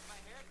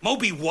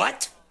 Moby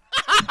what?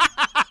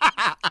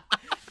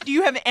 Do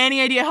you have any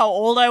idea how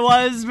old I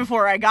was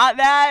before I got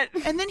that?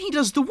 And then he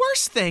does the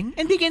worst thing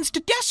and begins to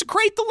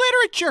desecrate the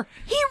literature.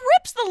 He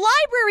rips the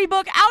library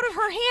book out of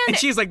her hand. And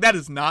she's like, that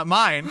is not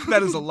mine.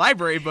 That is a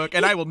library book,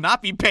 and I will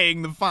not be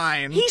paying the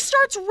fine. He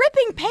starts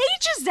ripping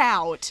pages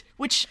out.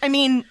 Which, I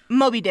mean,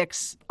 Moby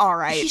Dick's all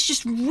right. He's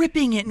just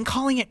ripping it and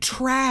calling it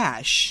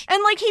trash.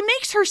 And, like, he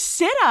makes her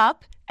sit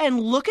up and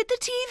look at the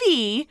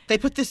TV. They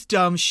put this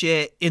dumb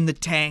shit in the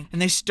tank,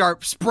 and they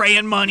start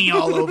spraying money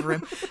all over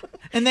him.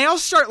 And they all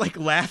start, like,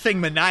 laughing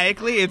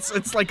maniacally.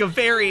 It's like a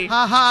very,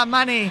 ha-ha,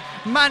 money,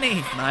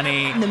 money,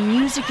 money. The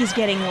music is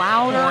getting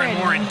louder and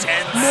more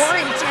intense. More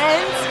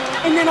intense.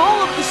 And then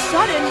all of a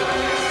sudden...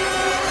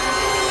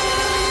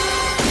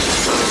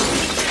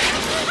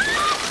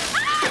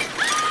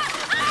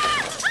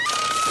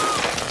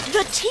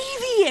 the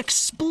TV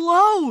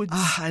explodes.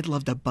 I'd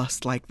love to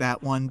bust like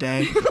that one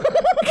day. Like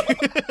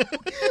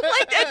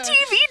that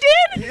TV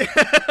did?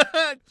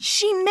 Yeah.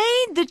 She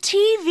made the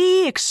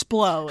TV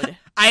explode.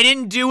 I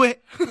didn't do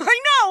it. I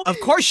know. Of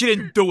course you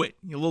didn't do it,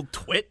 you little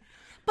twit.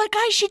 But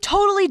guys, she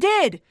totally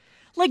did.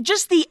 Like,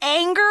 just the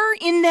anger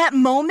in that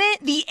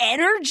moment, the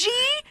energy.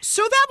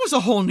 So that was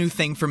a whole new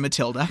thing for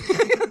Matilda.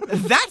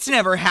 That's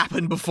never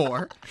happened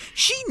before.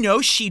 She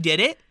knows she did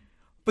it,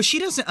 but she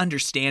doesn't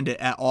understand it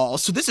at all,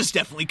 so this is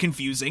definitely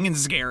confusing and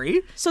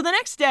scary. So the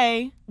next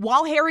day,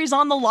 while Harry's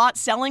on the lot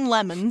selling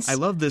lemons... I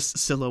love this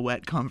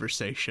silhouette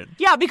conversation.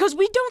 Yeah, because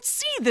we don't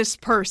see this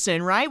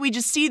person, right? We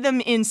just see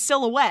them in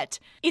silhouette.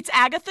 It's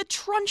Agatha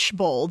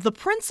Trunchbull, the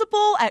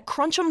principal at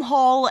Cruncham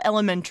Hall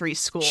Elementary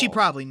School. She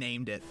probably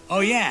named it. Oh,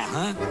 yeah,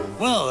 huh?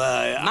 Well,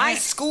 My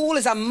school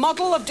is a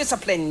model of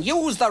discipline.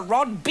 Use the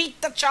rod,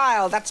 beat the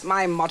child. That's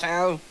my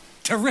motto.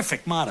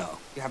 Terrific motto.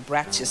 You have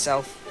brats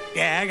yourself.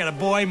 Yeah, I got a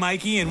boy,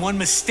 Mikey, and one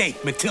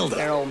mistake, Matilda.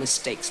 They're all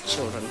mistakes,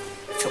 children.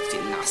 Filthy,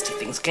 nasty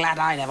things. Glad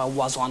I never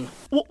was one.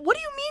 What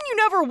do you mean you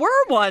never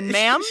were one,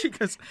 ma'am? She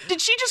goes,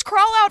 did she just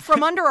crawl out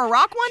from under a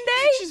rock one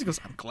day? She goes,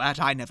 I'm glad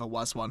I never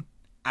was one.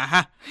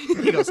 Uh-huh.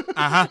 He goes,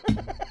 uh-huh.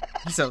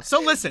 So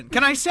listen,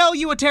 can I sell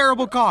you a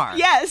terrible car?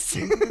 Yes.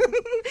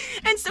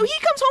 And so he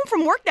comes home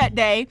from work that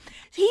day.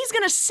 He's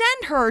going to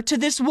send her to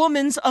this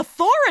woman's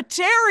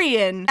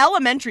authoritarian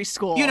elementary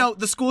school. You know,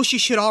 the school she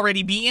should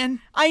already be in.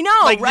 I know,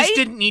 like, right? This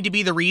didn't need to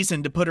be the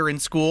reason to put her in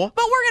school.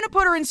 But we're going to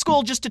put her in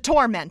school just to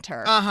torment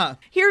her. Uh-huh.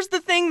 Here's the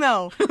thing,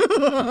 though.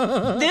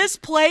 This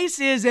place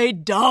is a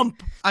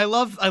dump. I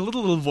love the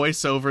little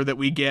voiceover that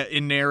we get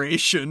in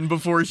narration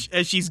before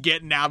as she's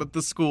getting out at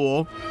the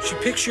school. She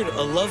pictured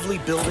a lovely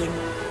building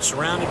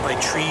surrounded by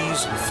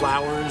trees and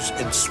flowers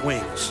and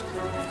swings.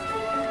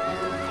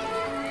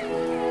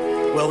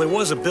 Well, there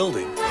was a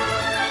building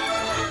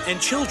and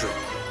children.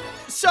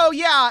 So,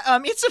 yeah,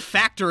 it's a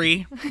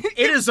factory.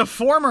 It is a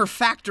former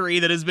factory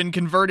that has been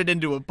converted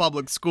into a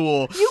public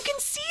school. You can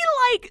see,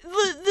 like,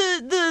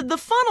 the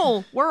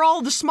funnel where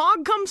all the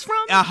smog comes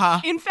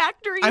from in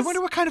factories. I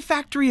wonder what kind of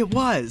factory it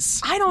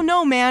was. I don't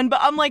know, man, but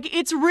I'm like,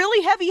 it's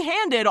really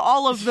heavy-handed,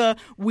 all of the,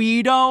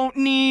 we don't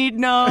need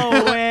no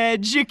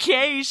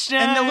education.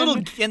 And the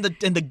little,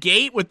 and the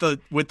gate with the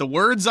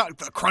words on,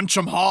 the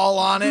Crunch'em Hall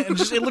on it, and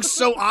just, it looks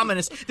so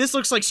ominous. This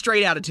looks like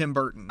straight out of Tim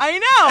Burton. I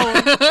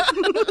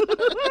know.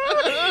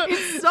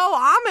 It's so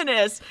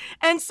ominous.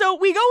 And so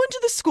we go into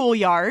the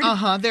schoolyard.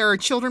 There are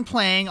children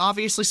playing.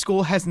 Obviously,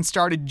 school hasn't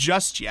started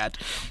just yet.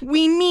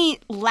 We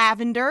meet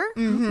Lavender,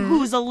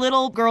 who's a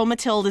little girl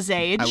Matilda's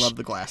age. I love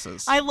the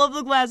glasses. I love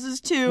the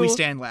glasses, too. We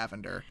stand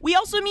Lavender. We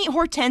also meet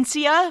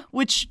Hortensia,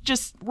 which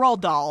just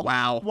Roald Dahl.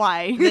 Wow.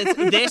 Why?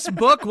 This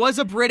book was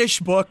a British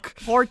book.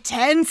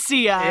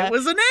 Hortensia. It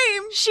was a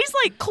name. She's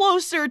like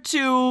closer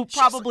to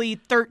probably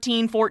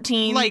 13,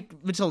 14. Like,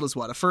 Matilda's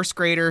what, a first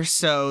grader?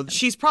 So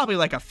she's probably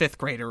like a fifth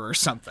grader or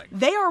something.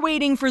 They are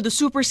waiting for the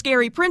super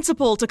scary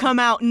principal to come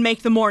out and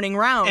make the morning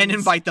rounds. And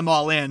invite them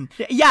all in.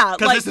 Yeah.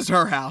 Because this is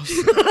her house.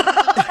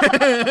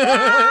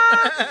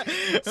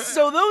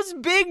 So those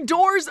big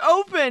doors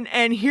open,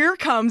 and here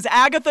comes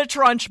Agatha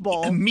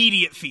Trunchbull.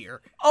 Immediate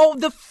fear. Oh,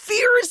 the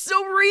fear is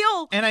so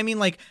real. And I mean,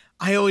 like,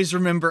 I always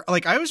remember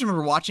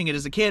watching it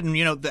as a kid, and,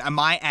 you know,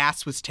 my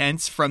ass was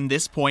tense from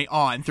this point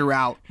on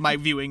throughout my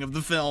viewing of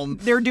the film.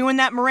 They're doing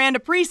that Miranda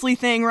Priestley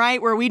thing, right,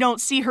 where we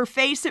don't see her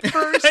face at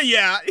first?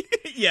 Yeah,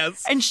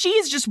 yes. And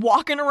she's just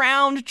walking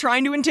around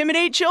trying to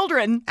intimidate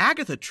children.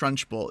 Agatha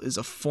Trunchbull is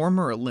a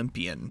former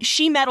Olympian.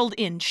 She medaled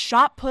in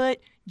shot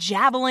put,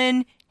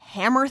 javelin,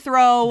 hammer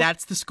throw.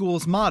 That's the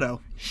school's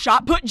motto.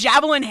 Shot put,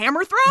 javelin,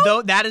 hammer throw?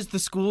 Though that is the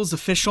school's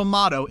official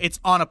motto. It's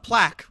on a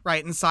plaque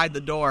right inside the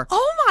door.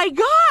 Oh my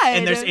God!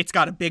 And it's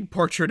got a big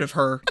portrait of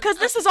her. Because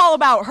this is all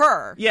about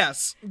her.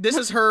 Yes, this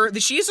is her.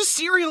 She's a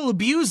serial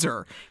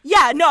abuser.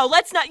 Yeah, no,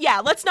 let's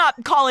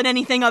not call it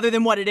anything other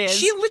than what it is.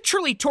 She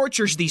literally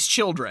tortures these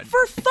children.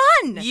 For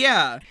fun!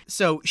 Yeah.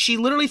 So she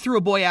literally threw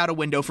a boy out a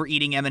window for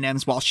eating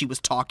M&Ms while she was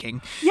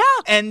talking. Yeah.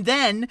 And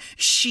then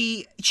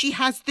she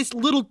has this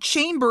little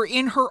chamber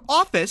in her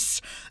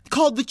office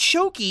called the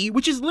Chokey,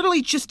 which is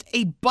literally just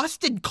a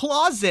busted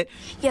closet.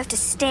 You have to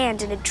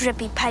stand in a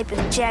drippy pipe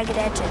with jagged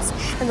edges,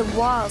 and the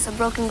walls are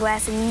broken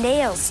glass and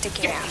nails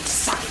sticking out.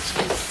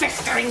 Inside, you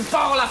festering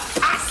ball of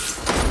pus!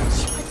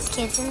 She puts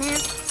kids in there?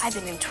 I've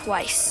been in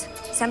twice.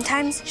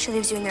 Sometimes she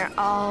leaves you in there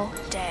all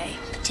day.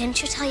 But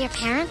didn't you tell your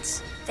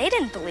parents? They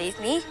didn't believe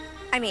me.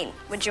 I mean,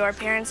 would your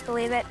parents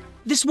believe it?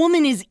 This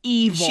woman is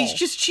evil.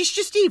 She's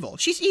just evil.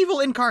 She's evil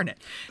incarnate.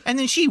 And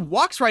then she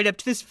walks right up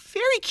to this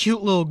very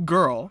cute little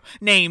girl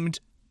named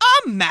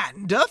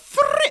Amanda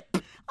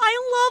Fripp.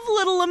 I love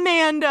little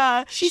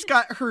Amanda. She's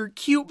got her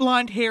cute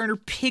blonde hair and her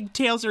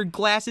pigtails, her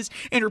glasses,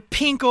 and her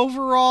pink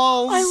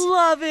overalls. I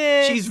love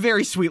it. She's a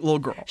very sweet little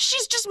girl.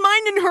 She's just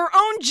minding her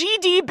own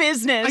GD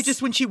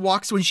business. When she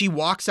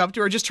walks up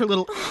to her, just her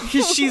little,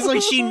 she's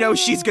like, she knows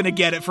she's gonna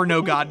get it for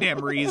no goddamn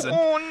reason.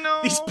 Oh no.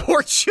 These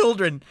poor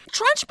children.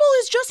 Trunchbull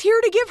is just here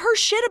to give her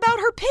shit about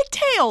her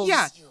pigtails.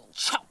 Yeah. You'll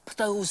chop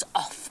those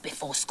off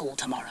before school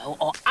tomorrow,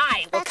 or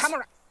I will come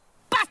around.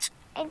 But!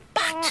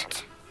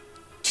 But!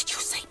 Did you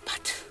say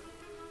but?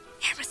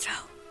 Hammer throw.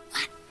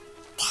 What?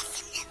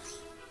 Definitely.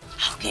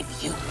 I'll give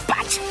you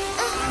but.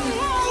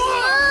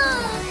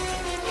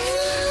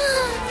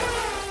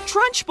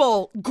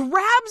 Trunchbull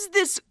grabs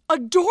this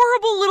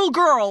adorable little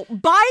girl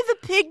by the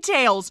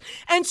pigtails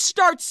and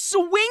starts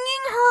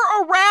swinging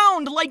her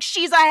around like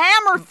she's a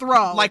hammer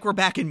throw. Like we're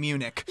back in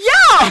Munich.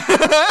 Yeah!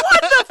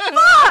 What the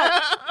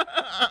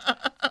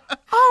fuck?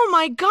 Oh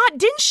my God,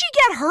 didn't she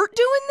get hurt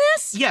doing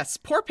this? Yes,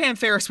 poor Pam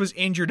Ferris was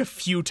injured a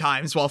few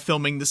times while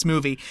filming this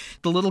movie.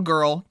 The little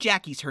girl,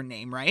 Jackie's her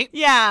name, right?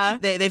 Yeah.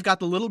 They've got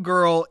the little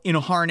girl in a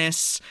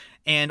harness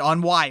and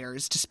on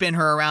wires to spin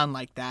her around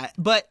like that.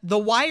 But the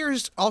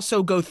wires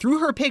also go through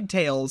her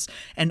pigtails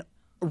and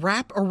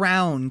wrap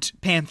around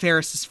Pam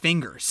Ferris's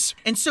fingers.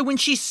 And so when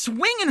she's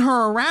swinging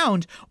her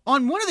around,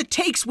 on one of the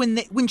takes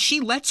when she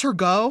lets her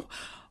go,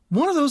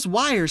 one of those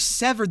wires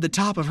severed the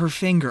top of her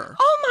finger.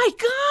 Oh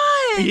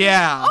my God!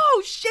 Yeah.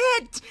 Oh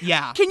shit!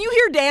 Yeah. Can you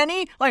hear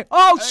Danny? Like,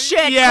 oh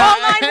shit! Yeah.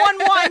 Call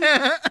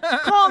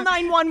 911! Call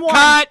 911!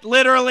 Cut,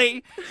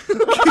 literally.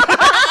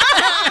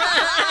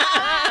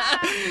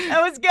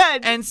 That was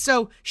good. And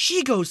so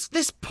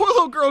this poor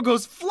little girl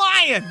goes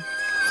flying.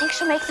 Think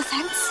she'll make the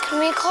fence? Can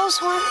we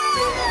close one?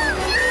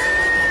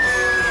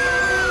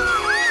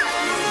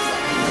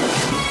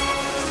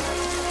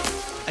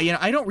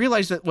 I don't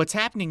realize that what's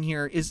happening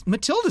here is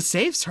Matilda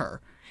saves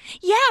her.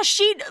 Yeah,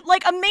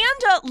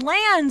 Amanda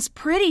lands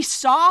pretty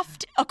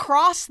soft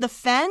across the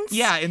fence.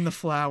 Yeah, in the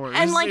flowers.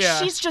 And,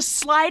 she's just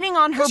sliding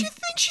on her... You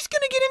think she's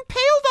gonna get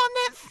impaled on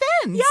that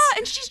fence. Yeah,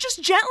 and she's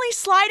just gently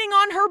sliding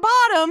on her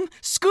bottom,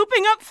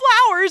 scooping up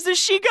flowers as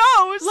she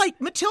goes.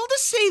 Matilda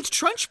saved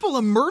Trunchbull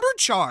a murder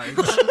charge.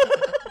 How do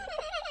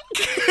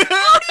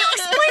you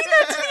explain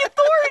that to the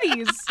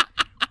authorities?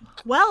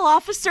 Well,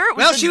 officer...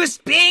 She was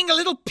being a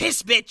little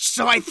piss bitch,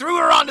 so I threw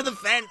her onto the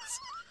fence.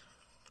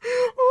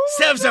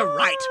 Serves her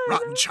right,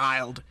 rotten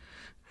child.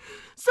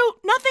 So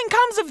nothing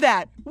comes of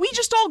that. We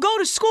just all go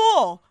to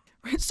school.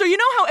 So you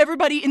know how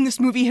everybody in this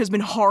movie has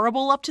been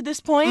horrible up to this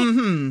point?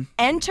 Mm-hmm.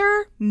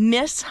 Enter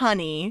Miss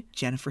Honey.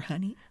 Jennifer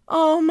Honey?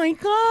 Oh my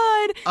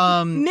God.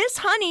 Miss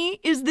Honey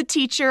is the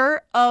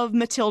teacher of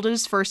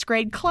Matilda's first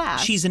grade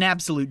class. She's an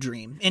absolute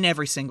dream in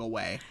every single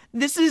way.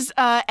 This is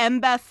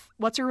Mbeth,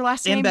 what's her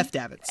last name? Mbeth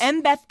Davitz.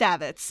 Mbeth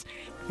Davitz.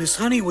 Miss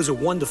Honey was a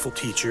wonderful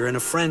teacher and a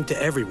friend to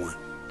everyone.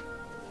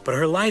 But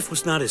her life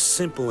was not as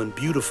simple and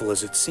beautiful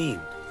as it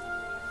seemed.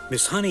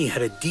 Miss Honey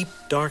had a deep,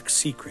 dark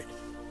secret.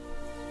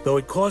 Though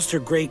it caused her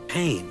great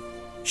pain,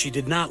 she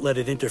did not let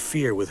it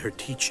interfere with her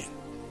teaching.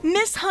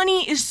 Miss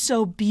Honey is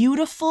so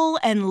beautiful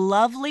and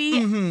lovely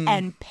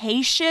and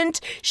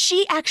patient.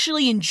 She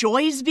actually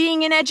enjoys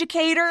being an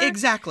educator.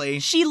 Exactly.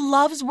 She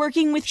loves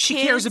working with kids.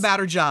 She cares about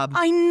her job.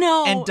 I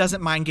know. And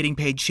doesn't mind getting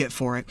paid shit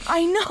for it.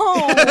 I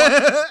know.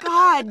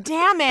 God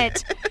damn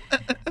it.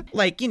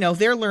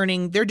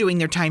 They're doing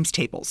their times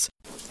tables.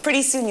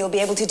 Pretty soon you'll be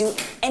able to do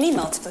any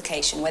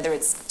multiplication, whether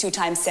it's 2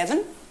 times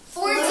 7.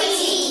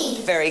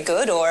 14. Very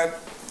good, or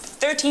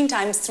 13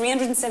 times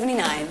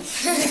 379.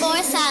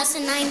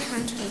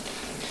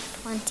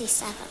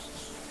 4,927.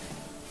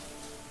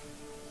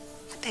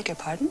 I beg your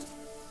pardon?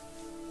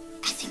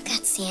 I think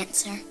that's the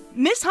answer.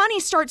 Miss Honey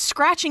starts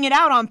scratching it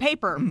out on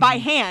paper by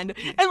hand.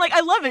 And,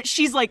 I love it.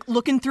 She's,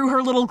 looking through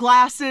her little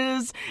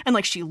glasses,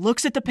 and, she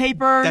looks at the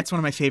paper. That's one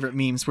of my favorite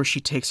memes, where she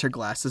takes her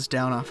glasses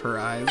down off her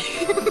eyes.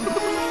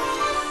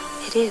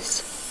 It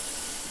is.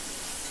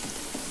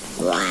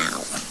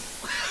 Wow.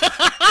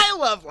 I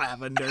love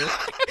Lavender.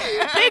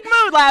 Big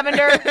mood,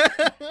 Lavender.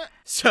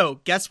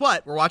 So, guess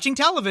what? We're watching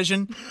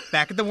television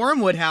back at the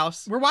Wormwood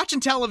house. We're watching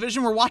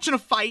television. We're watching a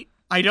fight.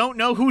 I don't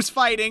know who's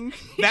fighting.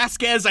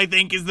 Vasquez, I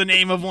think, is the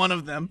name of one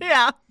of them.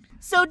 Yeah.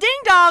 So ding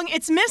dong,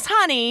 it's Miss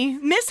Honey.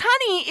 Miss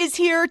Honey is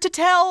here to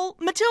tell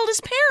Matilda's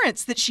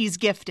parents that she's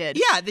gifted.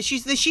 Yeah, that she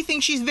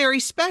thinks she's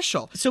very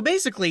special. So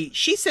basically,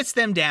 she sits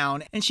them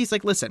down and she's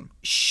like, listen,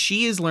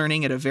 she is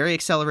learning at a very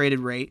accelerated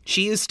rate.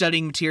 She is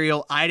studying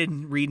material I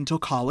didn't read until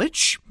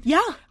college. Yeah.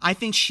 I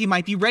think she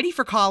might be ready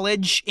for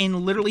college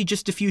in literally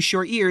just a few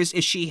short years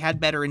if she had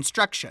better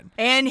instruction.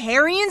 And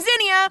Harry and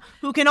Zinnia,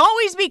 who can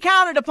always be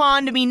counted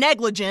upon to be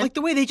negligent. Like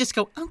the way they just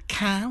go, oh,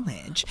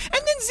 college. And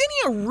then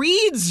Zinnia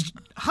reads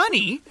Honey.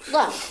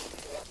 Look,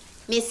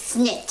 Miss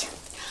Snit,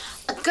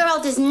 a girl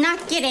does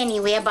not get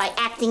anywhere by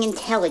acting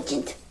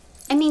intelligent.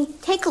 I mean,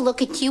 take a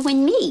look at you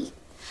and me.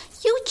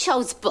 You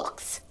chose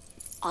books.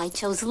 I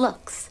chose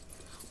looks.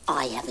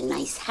 I have a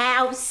nice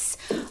house,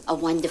 a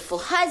wonderful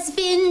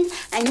husband,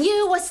 and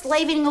you were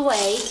slaving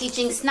away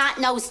teaching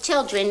snot-nosed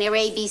children their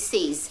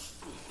ABCs.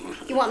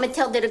 You want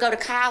Matilda to go to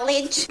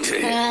college?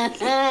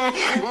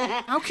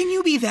 How can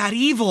you be that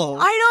evil?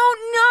 I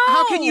don't know.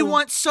 How can you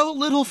want so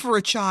little for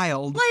a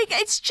child?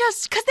 It's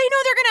just because they know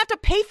they're going to have to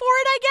pay for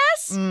it, I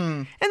guess.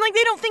 And,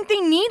 they don't think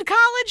they need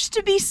college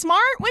to be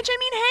smart, which,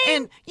 hey,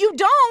 and you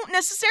don't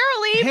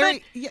necessarily.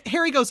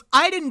 Harry goes,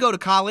 I didn't go to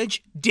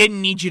college.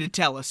 Didn't need you to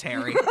tell us,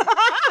 Harry.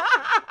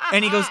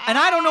 And he goes, and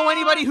I don't know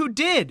anybody who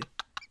did.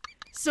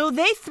 So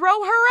they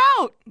throw her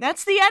out.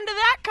 That's the end of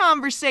that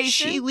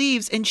conversation.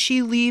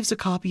 She leaves a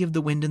copy of The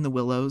Wind in the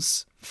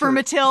Willows. For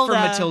Matilda. For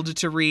Matilda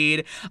to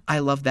read. I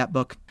love that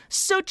book.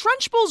 So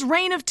Trunchbull's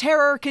reign of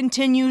terror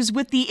continues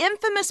with the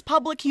infamous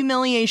public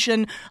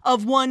humiliation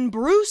of one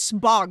Bruce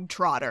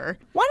Bogtrotter.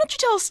 Why don't you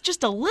tell us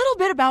just a little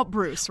bit about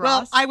Bruce,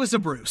 Ross? Well, I was a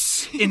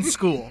Bruce in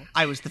school.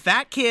 I was the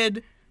fat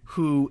kid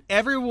who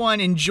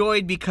everyone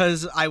enjoyed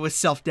because I was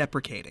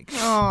self-deprecating.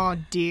 Oh,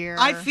 dear.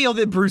 I feel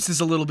that Bruce is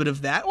a little bit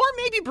of that. Or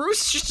maybe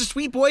Bruce is just a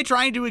sweet boy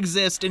trying to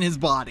exist in his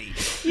body.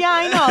 Yeah,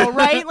 I know,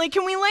 right?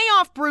 Can we lay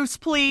off Bruce,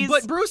 please?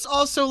 But Bruce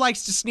also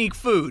likes to sneak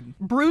food.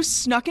 Bruce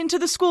snuck into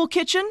the school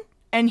kitchen,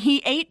 and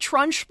he ate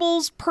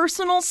Trunchbull's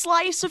personal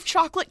slice of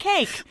chocolate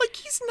cake.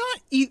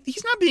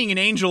 He's not being an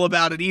angel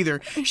about it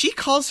either. She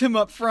calls him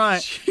up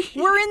front.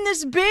 We're in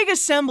this big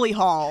assembly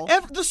hall.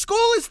 The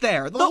school is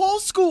there. The whole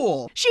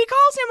school. She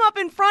calls him up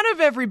in front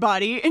of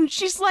everybody, and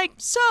she's like,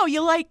 so,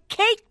 you like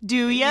cake,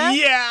 do ya?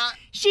 Yeah.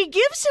 She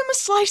gives him a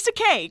slice of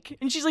cake,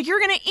 and she's like,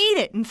 you're gonna eat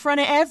it in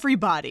front of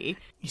everybody.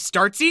 He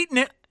starts eating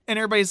it, and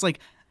everybody's like,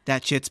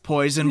 that shit's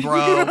poison,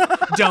 bro.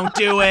 Don't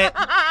do it.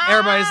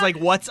 Everybody's like,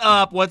 what's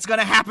up? What's going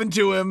to happen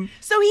to him?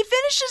 So he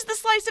finishes the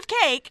slice of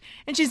cake,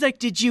 and she's like,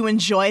 did you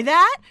enjoy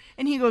that?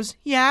 And he goes,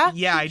 yeah.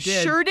 Yeah, I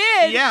did. Sure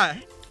did. Yeah.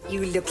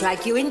 You look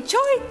like you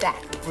enjoyed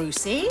that,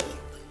 Brucey.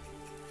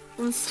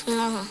 Once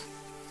more.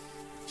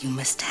 You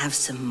must have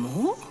some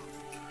more.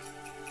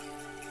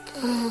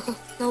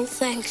 No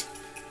thanks.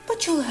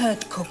 But you'll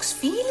hurt Cook's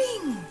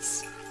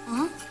feelings.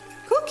 Huh?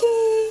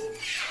 Cookie!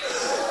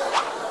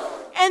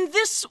 And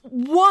this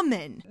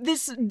woman,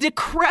 this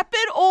decrepit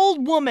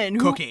old woman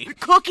Cookie.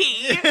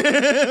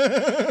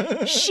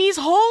 She's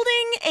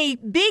holding a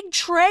big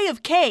tray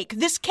of cake.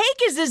 This cake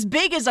is as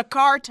big as a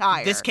car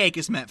tire. This cake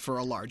is meant for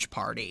a large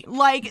party.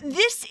 Like,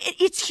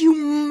 it's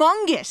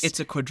humongous. It's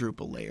a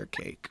quadruple layer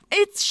cake.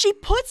 She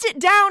puts it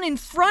down in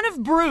front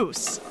of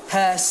Bruce.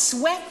 Her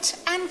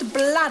sweat and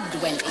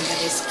blood went into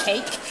this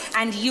cake,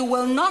 and you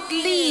will not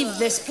leave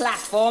this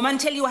platform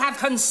until you have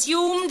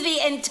consumed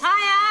the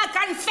entire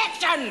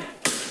confection.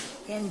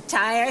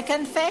 Entire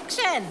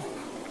confection.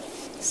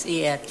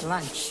 See you at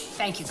lunch.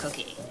 Thank you,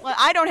 Cookie. Well,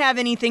 I don't have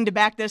anything to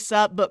back this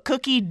up, but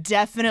Cookie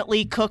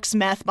definitely cooks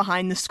meth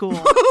behind the school.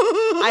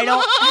 I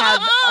don't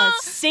have a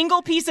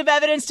single piece of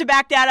evidence to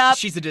back that up.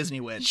 She's a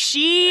Disney witch.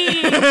 She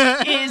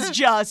is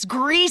just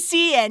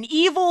greasy and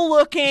evil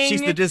looking.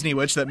 She's the Disney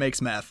witch that makes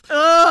meth.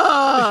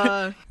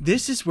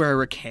 This is where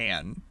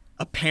Rakan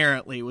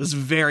apparently was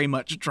very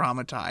much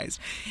traumatized.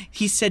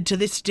 He said to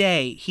this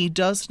day, he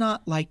does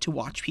not like to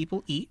watch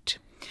people eat.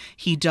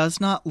 He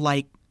does not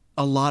like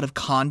a lot of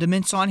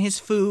condiments on his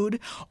food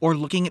or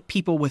looking at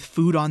people with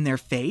food on their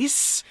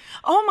face.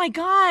 Oh my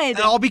God.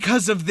 All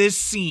because of this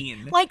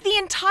scene. Like the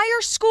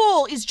entire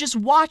school is just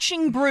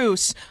watching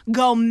Bruce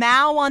go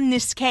mow on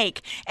this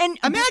cake. And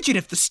imagine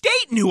if the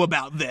state knew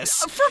about this.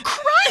 For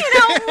crying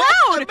out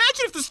loud.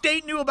 Imagine if the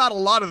state knew about a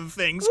lot of the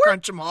things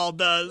Crunch'em Hall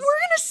does. We're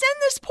going to send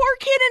this poor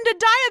kid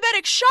into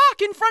diabetic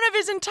shock in front of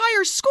his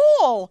entire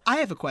school. I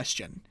have a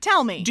question.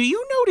 Tell me. Do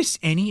you notice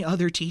any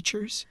other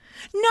teachers?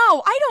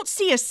 No, I don't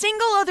see a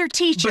single other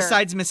teacher.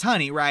 Besides Miss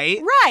Honey,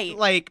 right? Right.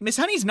 Like, Miss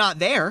Honey's not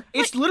there.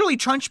 It's literally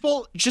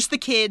Trunchbull, just the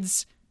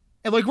kids.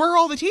 And, like, where are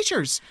all the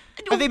teachers?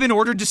 Have they been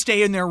ordered to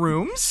stay in their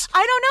rooms?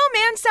 I don't know,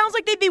 man. Sounds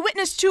like they'd be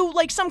witness to,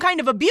 like, some kind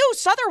of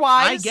abuse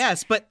otherwise. I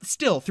guess, but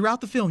still, throughout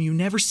the film, you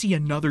never see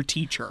another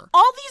teacher.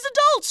 All these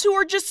adults who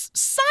are just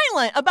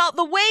silent about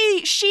the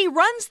way she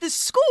runs this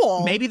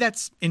school. Maybe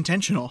that's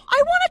intentional.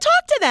 I want to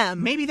talk to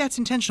them. Maybe that's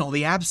intentional,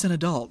 the absent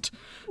adult.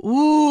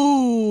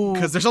 Ooh.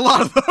 Because there's a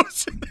lot of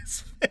those in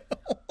this film.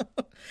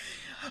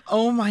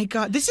 Oh my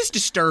God, this is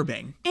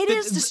disturbing. It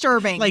is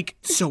disturbing. Like,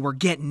 so we're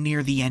getting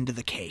near the end of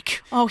the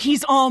cake. Oh,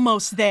 he's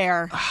almost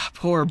there.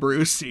 Poor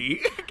Brucey.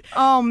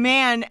 Oh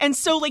man, and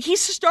so like he's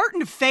starting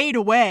to fade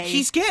away.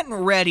 He's getting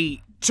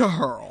ready to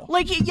hurl.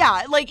 Like,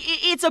 yeah, like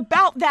it's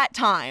about that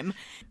time.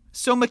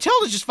 So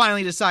Matilda just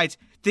finally decides,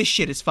 this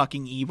shit is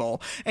fucking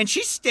evil. And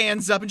she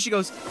stands up and she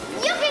goes,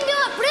 You can do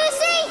it,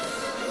 Brucey!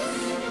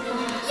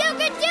 You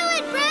can do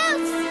it,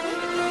 Bruce!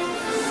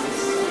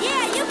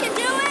 Yeah, you can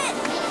do it!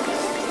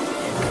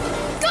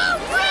 Go,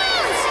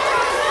 Bruce!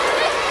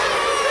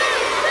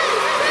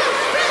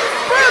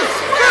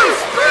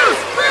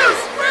 Bruce!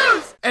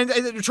 And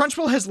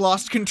Trunchbull has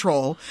lost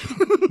control.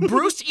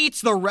 Bruce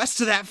eats the rest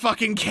of that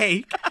fucking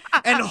cake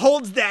and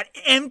holds that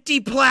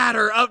empty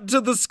platter up to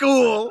the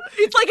school.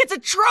 It's like it's a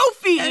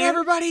trophy. And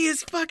everybody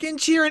is fucking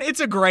cheering. It's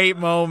a great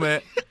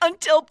moment.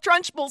 Until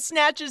Trunchbull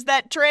snatches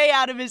that tray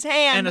out of his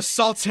hand. And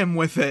assaults him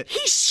with it.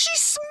 She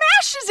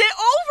smashes it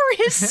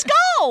over his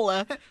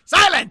skull.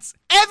 Silence!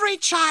 Every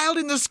child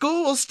in the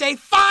school will stay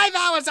 5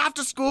 hours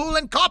after school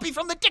and copy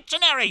from the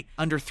dictionary.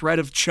 Under threat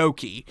of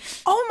chokey.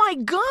 Oh my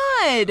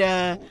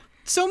God.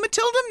 So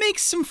Matilda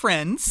makes some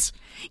friends.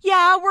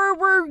 Yeah,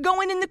 we're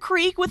going in the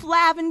creek with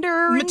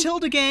Lavender.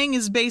 Matilda gang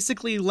is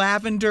basically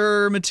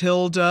Lavender,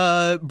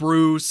 Matilda,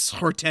 Bruce,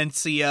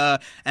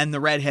 Hortensia, and the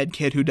redhead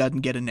kid who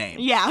doesn't get a name.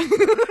 Yeah.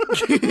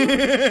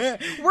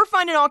 We're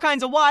finding all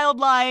kinds of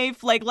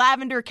wildlife. Like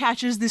Lavender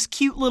catches this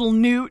cute little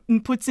newt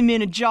and puts him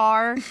in a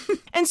jar.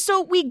 And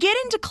so we get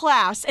into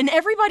class and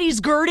everybody's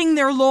girding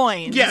their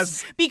loins.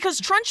 Yes.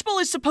 Because Trunchbull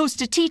is supposed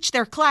to teach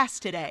their class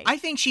today. I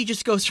think she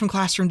just goes from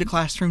classroom to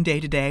classroom, day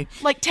to day.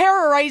 Like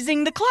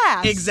terrorizing the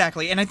class.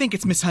 Exactly. And I think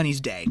it's Miss Honey's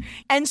day.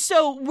 And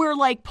so we're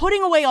like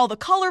putting away all the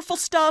colorful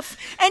stuff,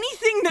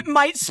 anything that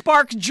might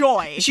spark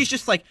joy. She's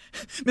just like,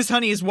 Miss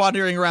Honey is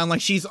wandering around like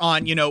she's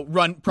on,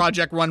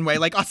 Project Runway.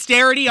 Like,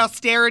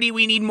 austerity,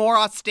 we need more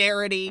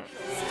austerity.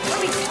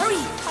 Hurry,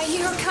 I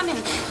hear her coming.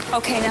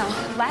 Okay, now,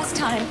 last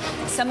time,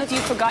 some of you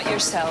forgot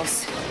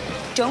yourselves.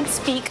 Don't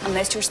speak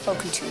unless you're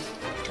spoken to.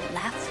 Don't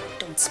laugh,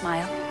 don't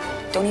smile,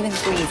 don't even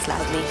breathe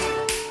loudly.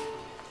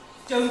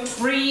 Don't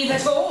breathe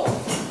at all.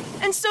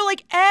 And so,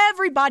 like,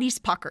 everybody's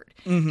puckered.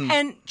 Mm-hmm.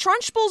 And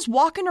Trunchbull's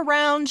walking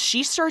around.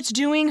 She starts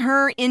doing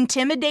her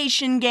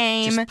intimidation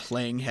game. Just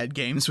playing head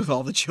games with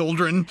all the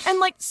children. And,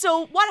 like,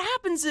 so what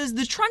happens is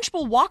the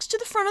Trunchbull walks to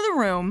the front of the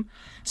room,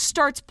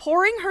 starts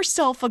pouring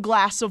herself a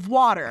glass of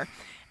water.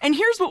 And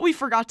here's what we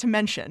forgot to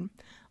mention.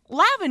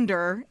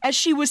 Lavender, as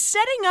she was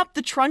setting up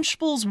the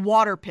Trunchbull's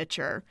water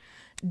pitcher,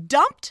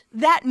 dumped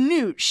that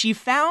newt she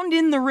found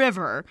in the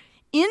river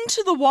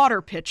into the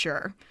water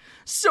pitcher.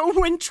 So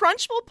when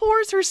Trunchbull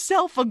pours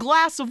herself a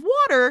glass of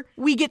water,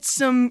 we get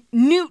some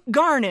newt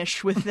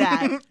garnish with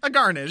that. A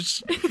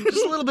garnish.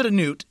 Just a little bit of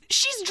newt.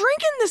 She's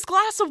drinking this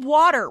glass of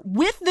water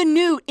with the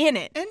newt in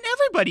it. And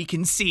everybody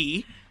can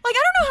see. Like,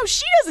 I don't know how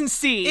she doesn't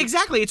see.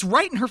 Exactly. It's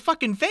right in her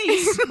fucking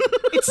face.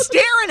 It's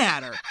staring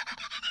at her.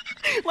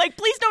 Like,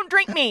 please don't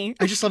drink me.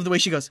 I just love the way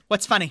she goes,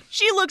 what's funny?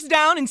 She looks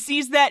down and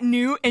sees that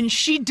newt and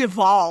she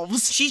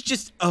devolves. She's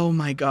just, oh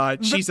my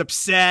God, she's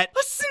upset.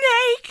 A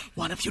snake!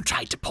 One of you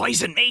tried to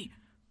poison me.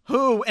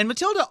 Who? And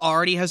Matilda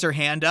already has her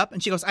hand up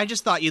and she goes, I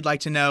just thought you'd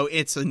like to know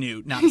it's a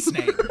newt, not a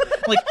snake.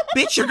 Like,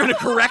 bitch, you're gonna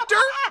correct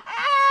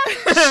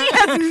her? She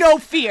has no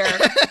fear.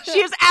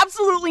 She has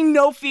absolutely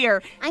no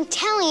fear. I'm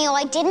telling you,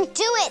 I didn't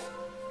do it.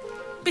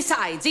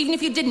 Besides, even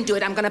if you didn't do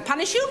it, I'm going to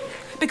punish you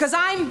because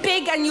I'm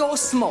big and you're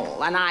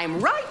small, and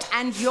I'm right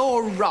and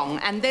you're wrong,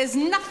 and there's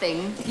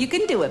nothing you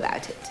can do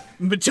about it.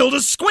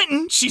 Matilda's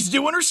squinting. She's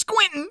doing her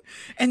squinting.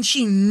 And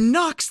she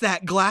knocks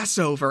that glass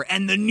over,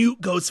 and the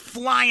newt goes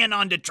flying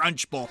onto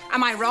Trunchbull.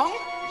 Am I wrong?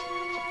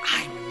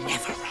 I'm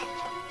never wrong.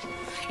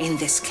 In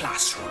this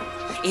classroom,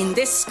 in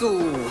this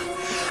school,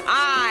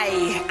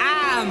 I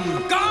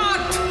am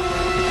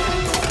God!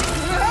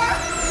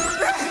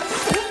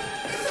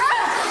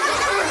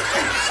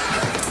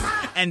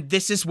 And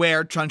this is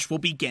where Trunchbull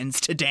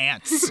begins to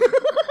dance.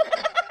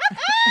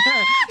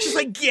 She's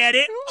like, get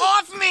it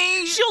off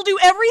me! She'll do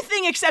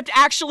everything except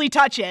actually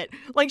touch it.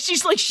 Like,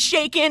 she's like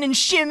shaking and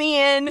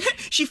shimmying.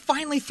 She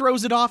finally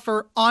throws it off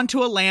her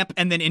onto a lamp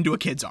and then into a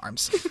kid's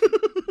arms.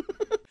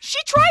 She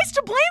tries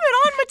to blame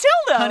it on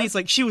Matilda. Honey's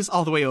like, she was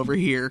all the way over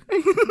here.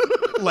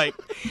 Like,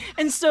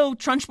 and so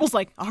Trunchbull's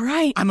like, all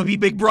right. I'm gonna be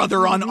big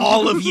brother on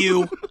all of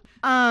you.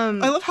 I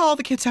love how all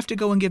the kids have to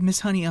go and give Miss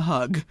Honey a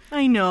hug.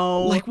 I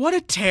know. Like, what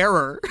a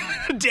terror.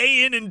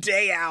 Day in and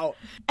day out.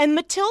 And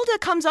Matilda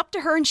comes up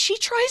to her and she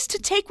tries to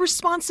take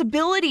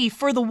responsibility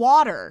for the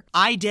water.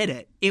 I did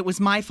it. It was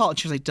my fault. And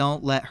she was like,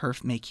 don't let her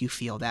make you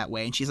feel that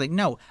way. And she's like,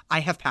 no, I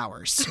have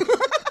powers.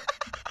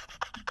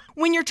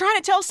 When you're trying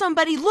to tell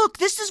somebody, look,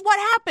 this is what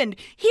happened.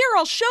 Here,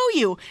 I'll show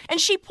you. And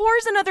she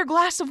pours another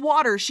glass of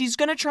water. She's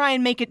going to try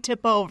and make it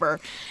tip over.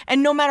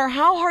 And no matter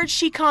how hard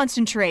she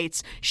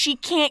concentrates, she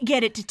can't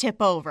get it to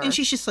tip over. And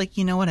she's just like,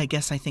 you know what? I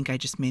guess I think I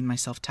just made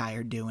myself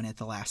tired doing it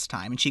the last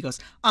time. And she goes,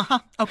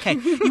 okay.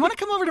 You want to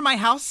come over to my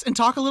house and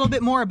talk a little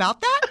bit more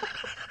about that?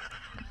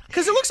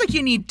 Because it looks like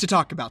you need to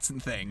talk about some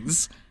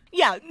things.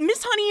 Yeah,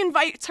 Miss Honey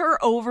invites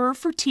her over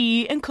for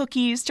tea and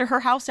cookies to her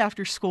house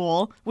after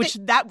school, which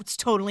that was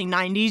totally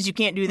 90s. You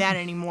can't do that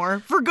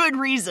anymore, for good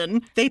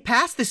reason. They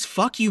pass this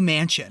fuck you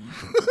mansion.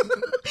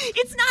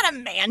 It's not a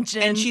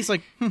mansion. And she's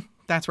like,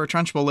 that's where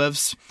Trunchbull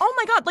lives. Oh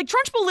my God, like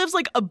Trunchbull lives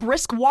like a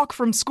brisk walk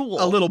from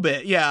school. A little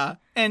bit, yeah.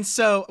 And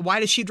so why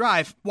does she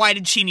drive? Why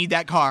did she need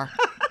that car?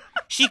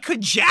 She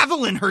could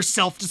javelin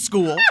herself to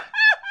school.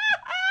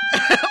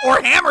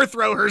 Or hammer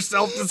throw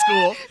herself to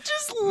school.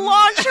 Just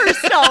launch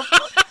herself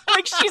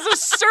like she's a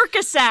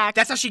circus act.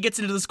 That's how she gets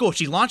into the school.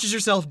 She launches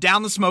herself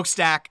down the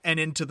smokestack and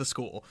into the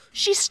school.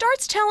 She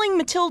starts telling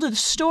Matilda the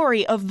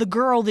story of the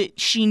girl that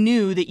she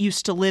knew that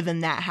used to live in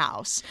that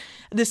house.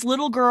 This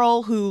little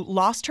girl who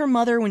lost her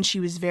mother when she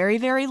was very,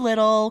 very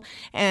little,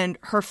 and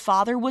her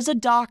father was a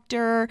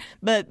doctor,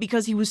 but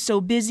because he was so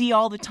busy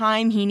all the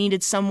time, he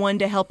needed someone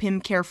to help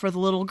him care for the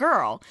little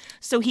girl.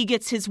 So he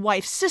gets his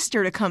wife's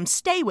sister to come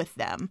stay with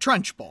them.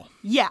 Trunchbull.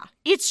 Yeah,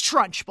 it's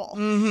Trunchbull.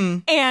 Mm-hmm.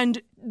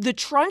 And the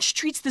Trunch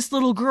treats this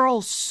little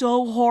girl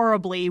so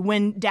horribly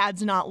when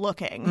Dad's not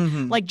looking.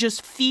 Mm-hmm. Like,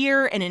 just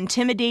fear and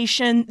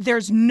intimidation.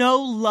 There's no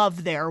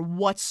love there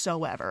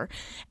whatsoever.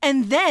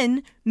 And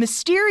then,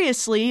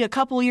 mysteriously, a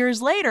couple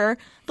years later,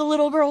 the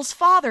little girl's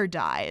father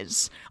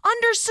dies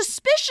under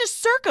suspicious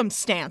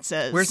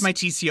circumstances. Where's my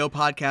TCO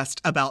podcast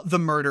about the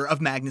murder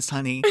of Magnus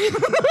Honey? Like,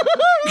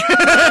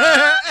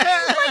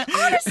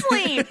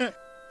 honestly.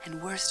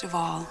 And worst of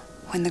all,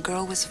 when the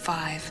girl was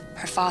 5,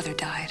 her father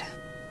died.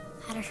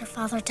 How did her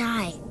father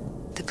die?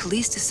 The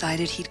police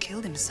decided he'd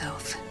killed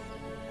himself.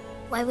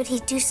 Why would he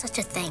do such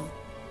a thing?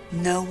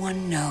 No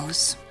one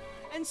knows.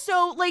 And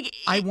so, like...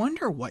 I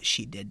wonder what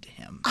she did to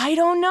him. I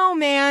don't know,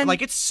 man.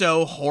 Like, it's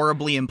so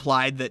horribly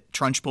implied that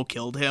Trunchbull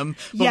killed him,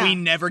 but we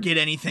never get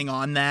anything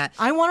on that.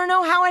 I want to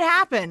know how it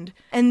happened.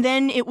 And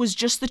then it was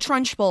just the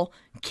Trunchbull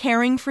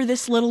caring for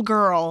this little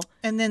girl.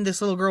 And then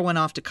this little girl went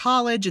off to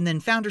college and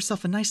then found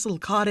herself a nice little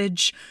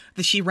cottage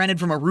that she rented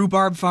from a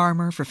rhubarb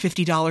farmer for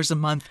 $50 a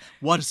month.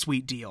 What a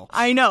sweet deal.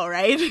 I know,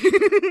 right?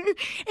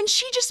 And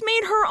she just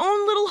made her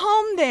own little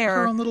home there.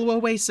 Her own little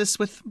oasis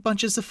with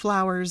bunches of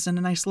flowers and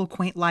a nice little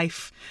quaint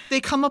life.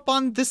 They come up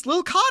on this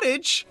little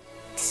cottage.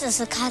 This is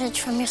the cottage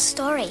from your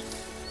story.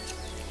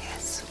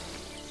 Yes.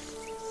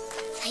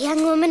 A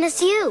young woman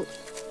is you.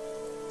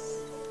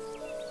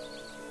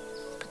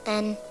 But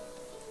then...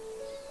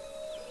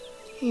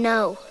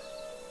 no.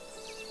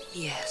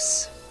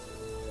 Yes.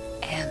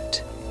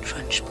 And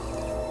Trunchbull.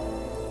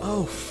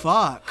 Oh,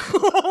 fuck.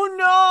 Oh,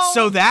 no.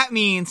 So that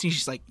means,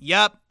 she's like,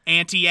 yep,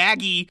 Auntie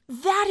Aggie.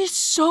 That is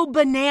so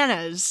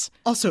bananas.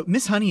 Also,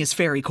 Miss Honey is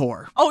fairy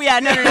core. Oh, yeah,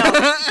 no.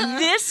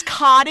 This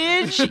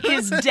cottage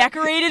is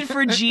decorated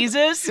for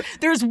Jesus.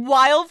 There's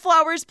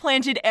wildflowers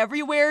planted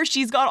everywhere.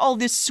 She's got all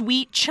this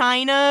sweet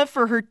china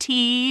for her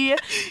tea.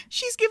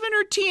 She's given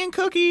her tea and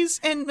cookies,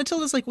 and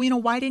Matilda's like,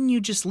 well, why didn't you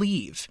just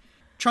leave?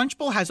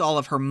 Trunchbull has all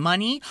of her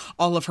money,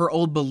 all of her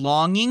old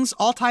belongings,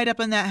 all tied up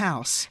in that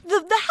house.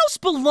 The house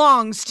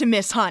belongs to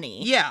Miss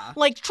Honey. Yeah.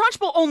 Like,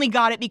 Trunchbull only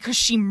got it because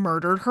she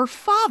murdered her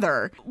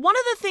father. One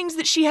of the things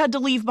that she had to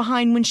leave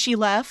behind when she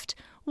left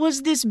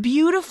was this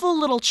beautiful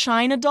little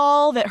China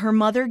doll that her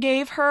mother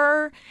gave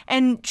her,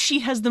 and she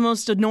has the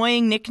most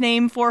annoying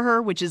nickname for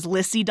her, which is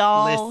Lissy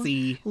Doll.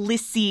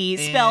 Lissy,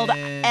 spelled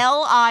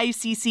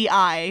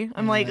Licci.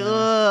 I'm like,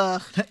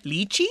 ugh.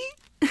 Lychee?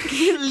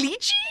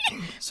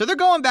 Lychee? So they're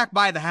going back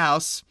by the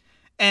house,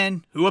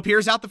 and who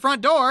appears out the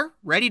front door,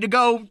 ready to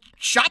go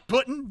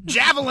shot-putting,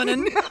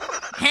 javelining,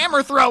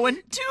 hammer-throwing?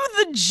 To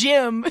the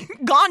gym.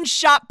 Gone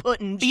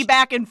shot-putting. Be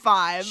back in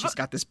 5. She's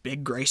got this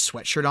big gray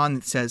sweatshirt on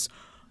that says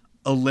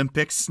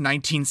Olympics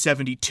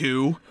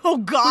 1972. Oh,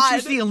 God.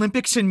 Which was the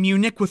Olympics in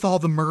Munich with all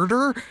the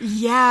murder?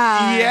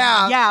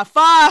 Yeah,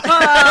 fuck.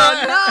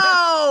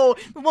 No!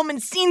 The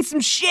woman's seen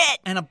some shit.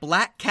 And a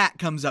black cat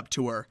comes up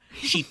to her.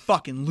 She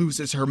fucking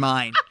loses her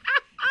mind.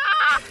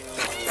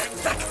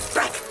 Back.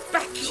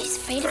 She's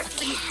afraid of a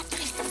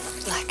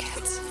cat. Black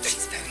cats.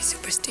 She's very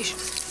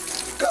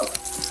superstitious. Go.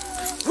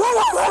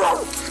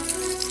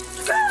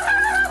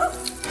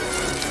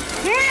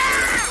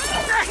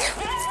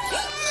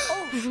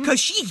 Because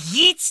she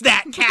yeets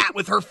that cat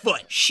with her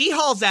foot. She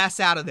hauls ass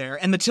out of there,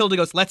 and Matilda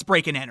goes, let's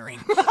break and entering.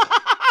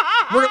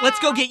 Let's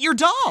go get your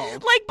doll.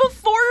 Like,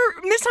 before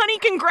Miss Honey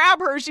can grab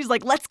her, she's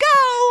like, let's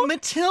go.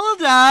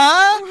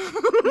 Matilda!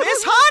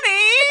 Miss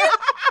Honey!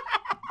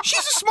 She's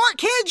a smart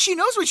kid. She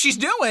knows what she's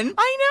doing.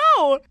 I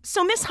know.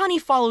 So Miss Honey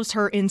follows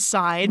her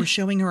inside. We're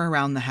showing her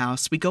around the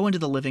house. We go into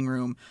the living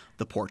room.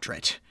 The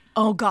portrait.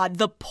 Oh, God,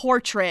 the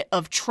portrait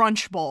of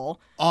Trunchbull.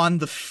 On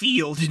the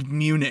field in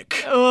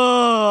Munich.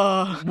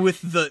 Ugh.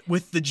 With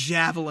the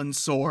javelin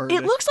sword.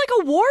 It looks like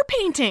a war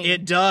painting.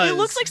 It does. It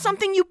looks like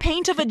something you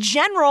paint of a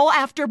general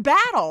after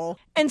battle.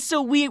 And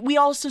so we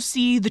also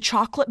see the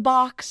chocolate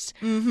box.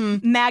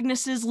 Mm-hmm.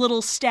 Magnus's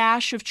little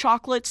stash of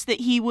chocolates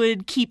that he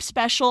would keep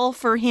special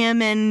for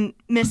him and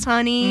Miss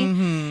Honey.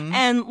 Mm-hmm.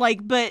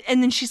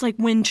 And then she's like,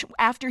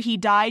 after he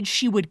died,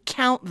 she would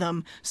count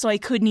them so I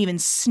couldn't even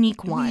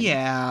sneak one.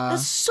 Yeah.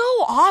 That's so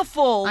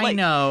awful. I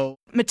know.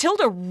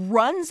 Matilda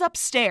runs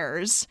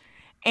upstairs,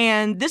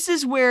 and this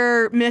is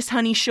where Miss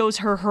Honey shows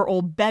her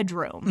old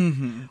bedroom.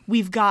 Mm-hmm.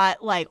 We've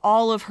got, like,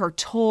 all of her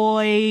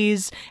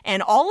toys,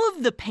 and all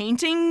of the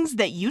paintings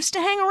that used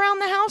to hang around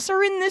the house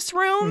are in this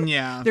room.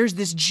 Yeah. There's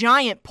this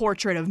giant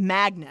portrait of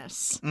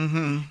Magnus.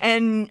 Mm-hmm.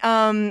 And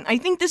I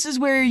think this is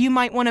where you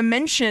might want to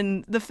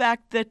mention the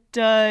fact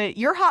that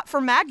you're hot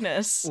for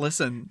Magnus.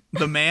 Listen,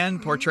 the man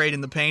portrayed in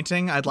the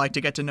painting, I'd like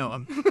to get to know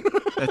him.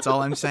 That's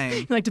all I'm saying.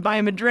 You'd like to buy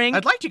him a drink?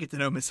 I'd like to get to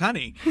know Miss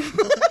Honey. Right.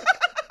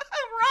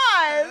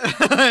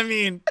 I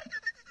mean,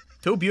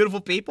 two beautiful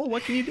people.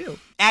 What can you do?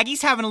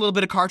 Aggie's having a little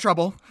bit of car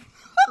trouble.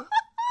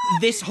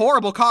 This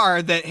horrible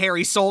car that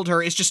Harry sold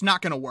her is just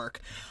not going to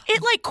work.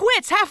 It, like,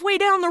 quits halfway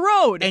down the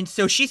road. And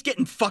so she's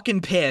getting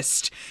fucking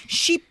pissed.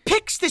 She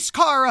picks this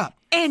car up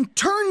and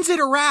turns it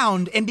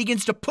around and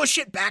begins to push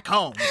it back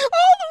home. All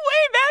the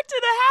way back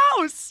to the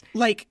house.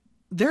 Like,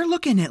 they're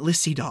looking at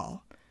Lissy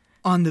Doll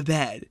on the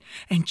bed,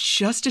 and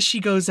just as she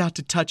goes out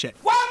to touch it...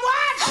 What?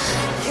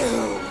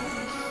 You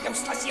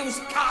useless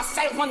used car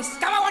salesman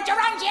scum, I want you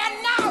around here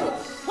now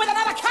with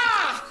another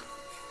car!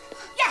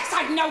 Yes,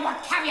 I know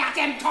what caveat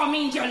emptor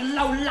means, you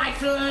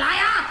low-life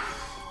liar!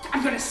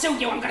 I'm gonna sue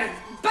you, I'm gonna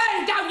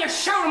burn down your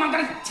showroom, I'm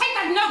gonna take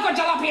that no-good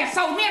jalopy you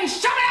sold me and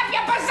shove it up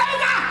your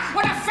bazooka!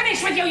 When I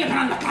finish with you, you're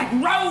gonna look like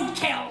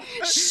roadkill!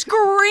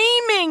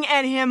 Screaming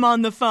at him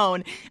on the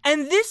phone.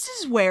 And this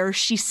is where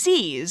she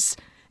sees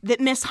that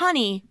Miss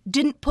Honey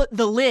didn't put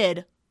the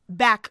lid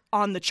back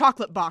on the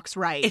chocolate box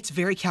right. It's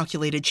very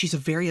calculated. She's a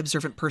very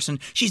observant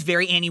person. She's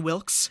very Annie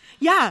Wilkes.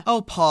 Yeah.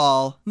 Oh,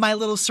 Paul, my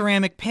little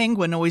ceramic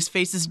penguin always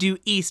faces due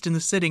east in the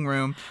sitting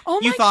room. Oh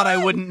my You thought God.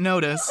 I wouldn't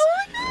notice. Oh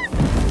my God.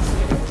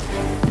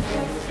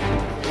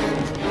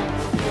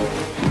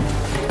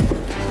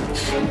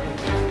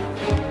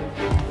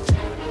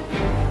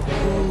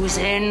 Who's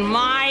in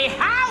my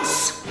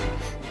house?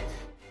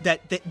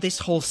 That this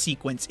whole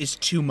sequence is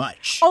too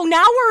much. Oh,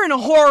 now we're in a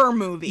horror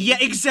movie. Yeah,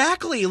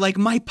 exactly. Like,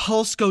 my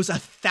pulse goes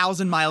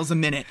 1,000 miles a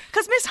minute.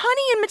 Because Miss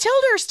Honey and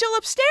Matilda are still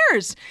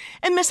upstairs.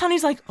 And Miss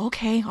Honey's like,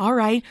 okay, all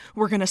right,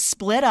 we're going to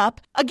split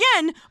up.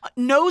 Again,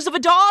 nose of a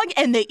dog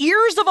and the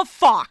ears of a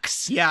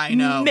fox. Yeah, I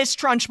know. Miss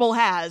Trunchbull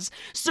has.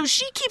 So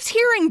she keeps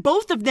hearing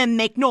both of them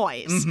make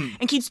noise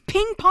and keeps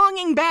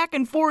ping-ponging back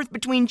and forth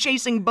between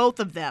chasing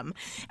both of them.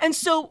 And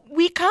so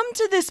we come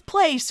to this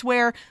place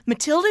where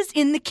Matilda's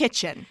in the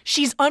kitchen.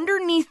 She's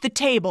underneath the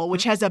table,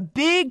 which has a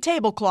big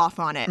tablecloth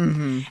on it.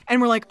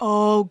 And we're like,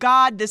 oh,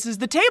 God, this is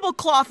the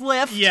tablecloth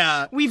lift.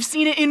 Yeah. We've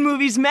seen it in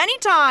movies many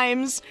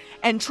times.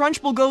 And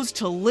Trunchbull goes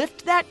to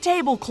lift that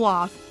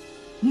tablecloth.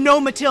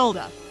 No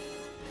Matilda.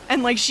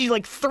 And, like, she,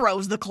 like,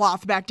 throws the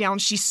cloth back down.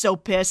 She's so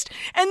pissed.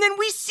 And then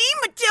we see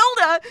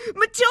Matilda.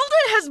 Matilda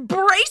has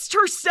braced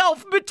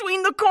herself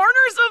between the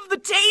corners of the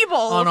table.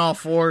 On all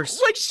fours.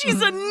 Like she's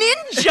a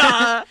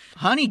ninja.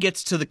 Honey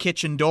gets to the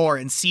kitchen door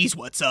and sees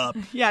what's up.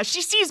 Yeah,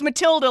 she sees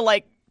Matilda,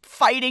 like,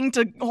 fighting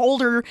to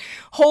hold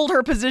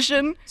her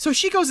position. So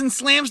she goes and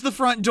slams the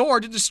front door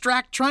to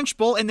distract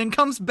Trunchbull and then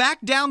comes back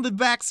down the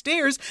back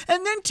stairs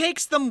and then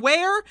takes them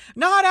where?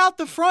 Not out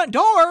the front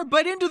door,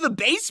 but into the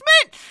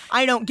basement?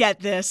 I don't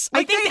get this.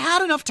 I think they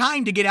had enough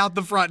time to get out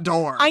the front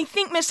door. I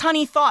think Miss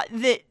Honey thought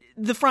that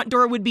the front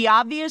door would be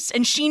obvious,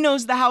 and she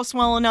knows the house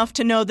well enough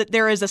to know that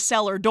there is a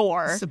cellar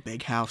door. It's a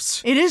big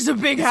house. It is a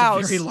big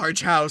house. It's a very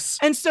large house.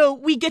 And so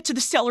we get to the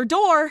cellar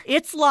door.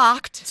 It's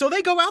locked. So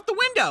they go out the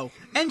window,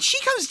 and she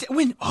comes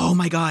oh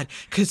my God,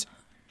 because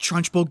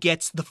Trunchbull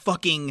gets the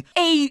fucking...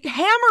 a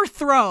hammer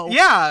throw.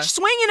 Yeah.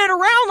 Swinging it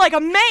around like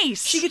a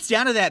mace. She gets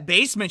down to that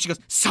basement, she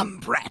goes, some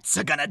brats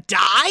are gonna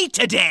die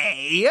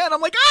today. And I'm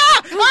like,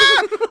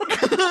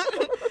 ah!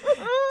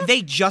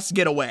 They just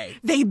get away.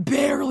 They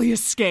barely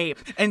escape.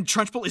 And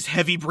Trunchbull is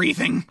heavy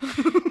breathing.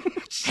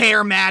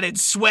 Hair matted,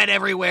 sweat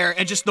everywhere,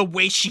 and just the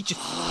way she just...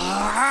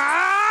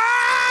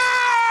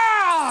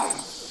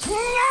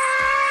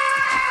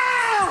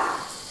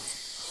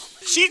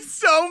 She's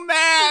so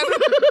mad.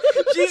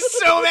 She's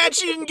so mad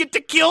she didn't get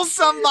to kill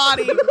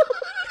somebody.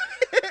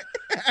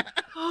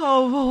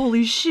 Oh,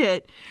 holy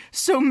shit.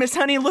 So Miss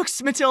Honey looks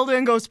at Matilda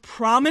and goes,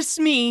 promise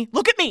me.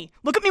 Look at me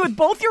with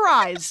both your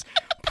eyes.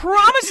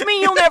 Promise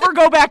me you'll never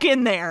go back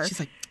in there.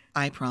 She's like,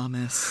 I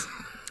promise.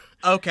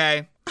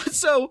 Okay.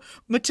 So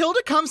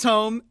Matilda comes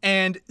home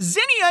and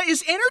Zinnia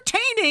is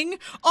entertaining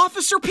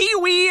Officer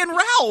Pee-wee and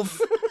Ralph.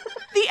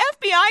 The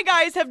FBI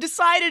guys have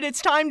decided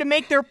it's time to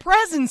make their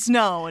presence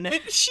known.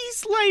 And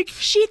she's like...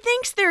 She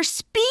thinks they're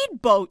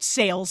speedboat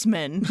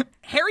salesmen.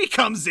 Harry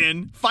comes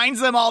in, finds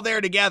them all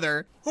there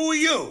together. Who are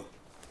you?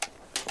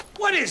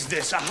 What is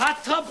this, a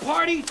hot tub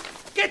party?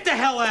 Get the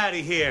hell out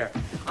of here.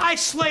 I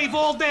slave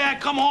all day, I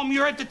come home,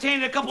 you're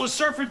entertaining a couple of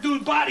surfer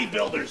dude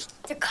bodybuilders.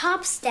 They're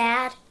cops,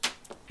 Dad.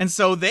 And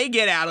so they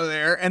get out of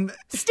there and...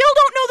 Still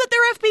don't know that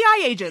they're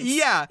FBI agents.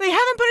 Yeah. They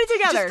haven't put it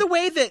together. Just the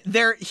way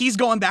that he's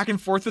going back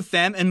and forth with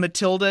them and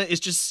Matilda is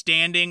just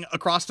standing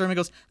across from him and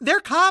goes, they're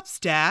cops,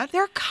 Dad.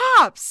 They're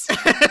cops. Could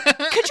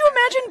you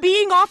imagine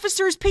being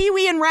officers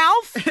Pee-wee and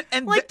Ralph?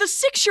 And like the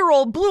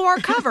 6-year-old blew our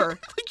cover.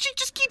 Like she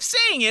just keeps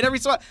saying it every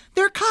so often.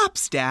 They're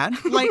cops, Dad.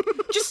 Like,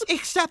 just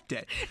accept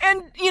it.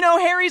 And,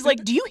 Harry's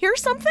like, do you hear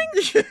something?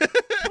 What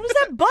was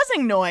that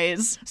buzzing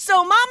noise?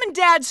 So Mom and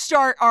Dad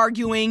start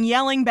arguing,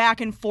 yelling back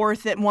and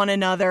forth at one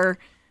another.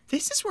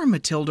 This is where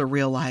Matilda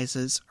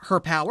realizes her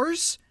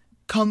powers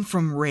come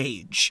from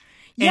rage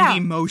and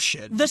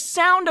emotion. The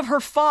sound of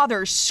her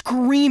father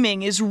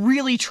screaming is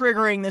really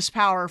triggering this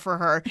power for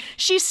her.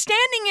 She's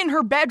standing in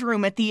her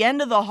bedroom at the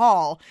end of the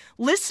hall,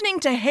 listening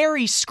to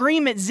Harry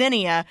scream at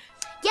Zinnia.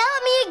 Yell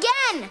at me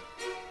again!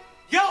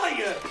 Yell at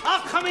you!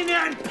 I'll come in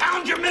there and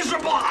pound your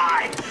miserable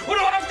hide! What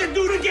do I have to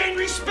do to gain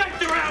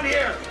respect around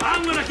here?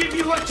 I'm gonna give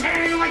you a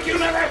tanning like you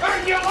never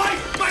heard in your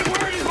life! My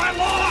word is my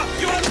law!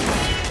 Your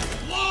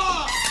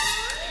law!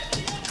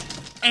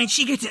 And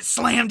she gets it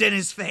slammed in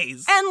his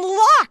face. And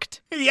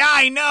locked! Yeah,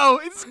 I know.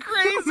 It's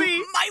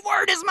crazy. My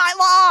word is my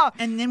law!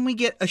 And then we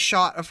get a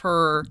shot of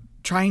her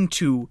trying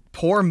to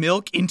pour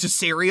milk into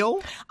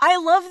cereal. I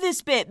love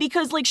this bit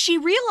because, she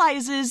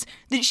realizes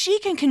that she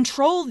can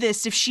control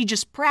this if she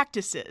just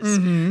practices.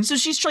 Mm-hmm. So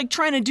she's,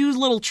 trying to do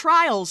little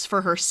trials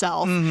for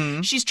herself.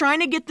 Mm-hmm. She's trying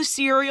to get the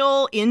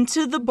cereal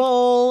into the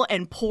bowl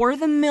and pour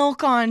the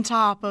milk on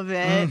top of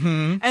it.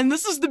 Mm-hmm. And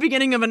this is the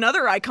beginning of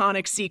another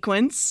iconic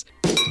sequence.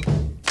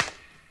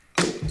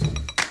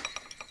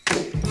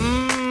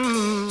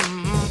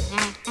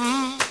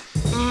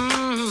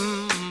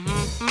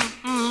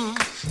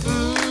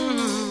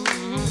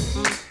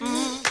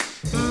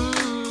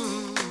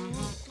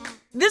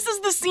 This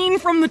is the scene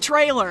from the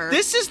trailer.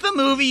 This is the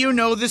movie you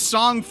know this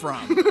song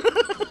from.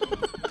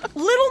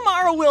 Little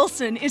Mara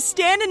Wilson is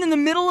standing in the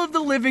middle of the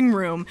living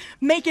room,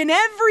 making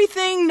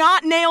everything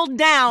not nailed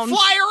down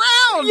fly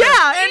around,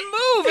 yeah, and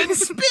move and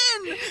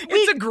spin.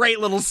 It's a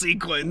great little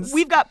sequence.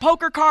 We've got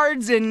poker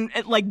cards and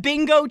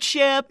bingo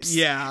chips.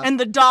 Yeah, and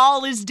the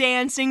doll is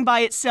dancing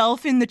by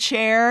itself in the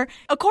chair.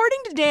 According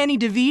to Danny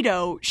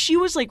DeVito, she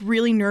was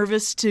really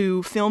nervous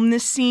to film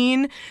this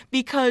scene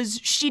because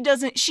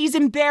she's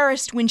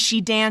embarrassed when she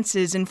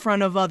dances in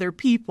front of other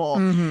people.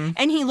 Mm-hmm.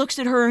 And he looks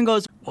at her and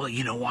goes, well,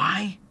 you know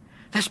why?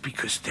 That's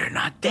because they're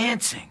not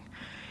dancing.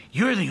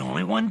 You're the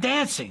only one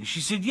dancing.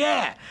 She said,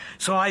 yeah.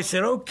 So I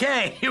said,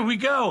 okay, here we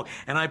go.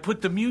 And I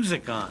put the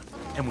music on,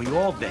 and we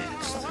all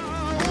danced.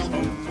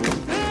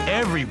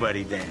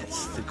 Everybody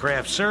danced. The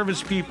craft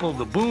service people,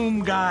 the boom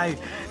guy,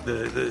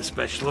 the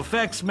special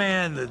effects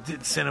man, the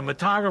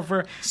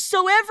cinematographer.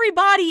 So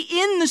everybody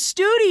in the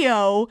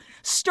studio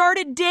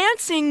started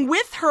dancing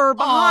with her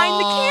behind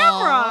the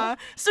camera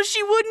so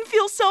she wouldn't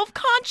feel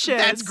self-conscious.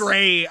 That's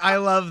great. I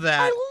love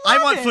that.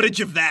 I want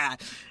footage of that.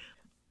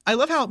 I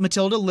love how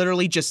Matilda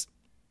literally just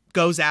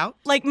goes out.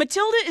 Like,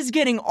 Matilda is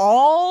getting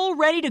all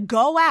ready to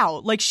go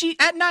out. Like, she...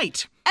 At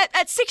night.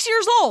 At 6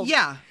 years old.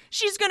 Yeah.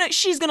 She's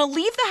gonna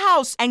leave the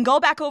house and go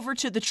back over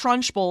to the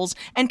Trunchbulls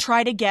and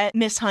try to get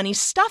Miss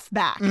Honey's stuff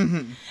back.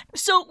 Mm-hmm.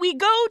 So we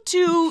go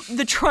to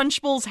the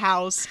Trunchbulls'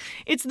 house.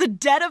 It's the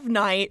dead of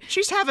night.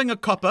 She's having a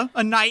cuppa,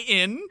 a night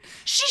in.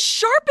 She's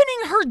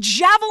sharpening her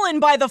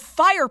javelin by the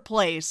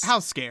fireplace.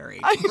 How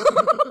scary.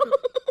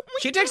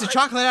 She takes a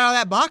chocolate out of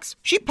that box.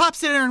 She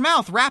pops it in her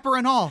mouth, wrapper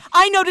and all.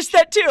 I noticed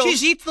that too.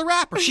 She eats the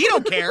wrapper. She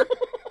don't care.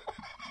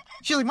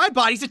 She's like, my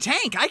body's a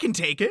tank. I can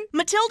take it.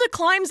 Matilda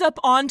climbs up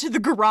onto the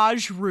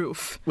garage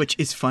roof. Which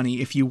is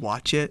funny. If you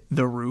watch it,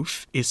 the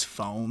roof is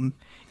foam.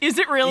 Is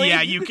it really?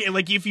 Yeah, you can,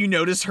 like, if you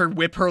notice her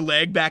whip her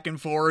leg back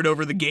and forward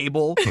over the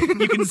gable,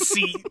 you can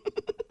see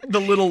the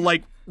little,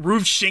 like,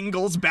 roof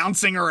shingles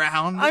bouncing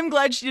around. I'm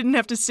glad she didn't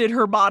have to sit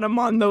her bottom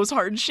on those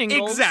hard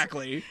shingles.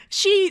 Exactly.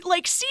 She,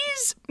 like,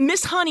 sees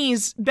Miss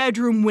Honey's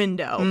bedroom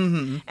window,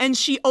 and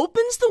she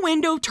opens the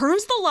window,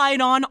 turns the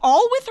light on,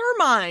 all with her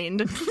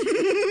mind.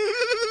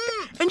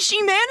 And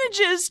she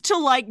manages to,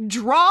 like,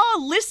 draw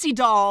Lissy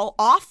doll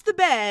off the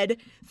bed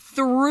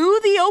through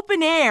the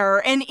open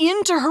air and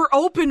into her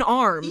open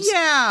arms.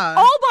 Yeah.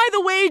 All, by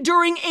the way,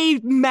 during a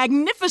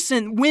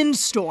magnificent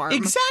windstorm.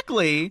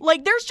 Exactly.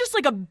 Like, there's just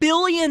like a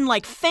billion,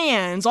 like,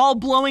 fans all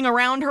blowing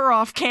around her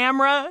off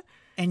camera.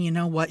 And you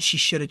know what? She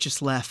should have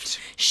just left.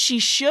 She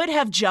should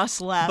have just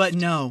left. But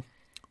no.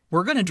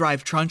 We're going to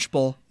drive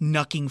Trunchbull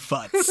knucking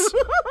futz.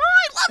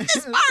 I love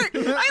this part.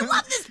 I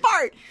love this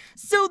part.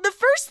 So the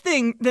first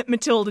thing that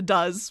Matilda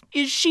does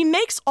is she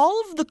makes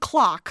all of the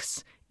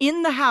clocks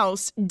in the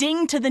house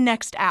ding to the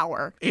next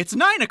hour. It's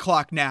 9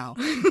 o'clock now.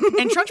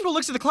 And Trunchbull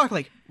looks at the clock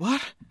like,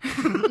 what?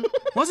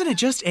 Wasn't it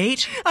just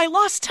 8? I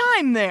lost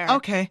time there.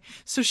 Okay,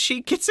 so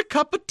she gets a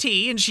cup of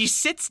tea and she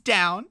sits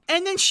down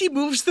and then she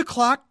moves the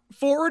clock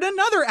forward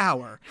another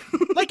hour,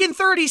 like in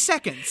 30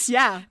 seconds.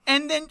 Yeah.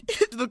 And then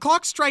the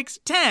clock strikes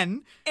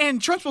 10 and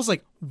Trunchbull's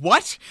like,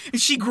 what?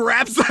 And she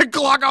grabs the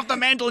clock off the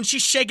mantle and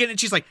she's shaking it and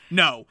she's like,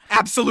 no,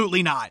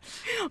 absolutely not.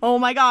 Oh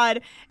my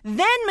God.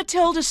 Then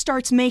Matilda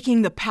starts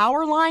making the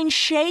power line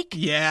shake.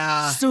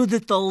 Yeah. So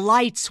that the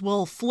lights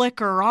will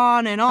flicker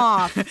on and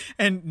off.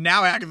 And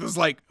now Agatha's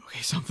like,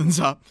 okay, something's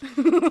up.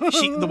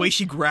 The way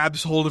she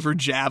grabs hold of her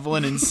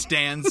javelin and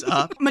stands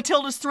up.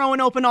 Matilda's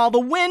throwing open all the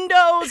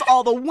windows.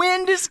 All the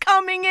wind is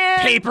coming in.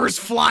 Papers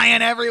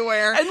flying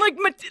everywhere. And like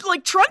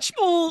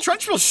Trunchbull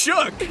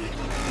shook.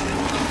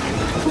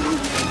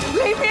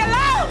 Leave me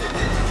alone!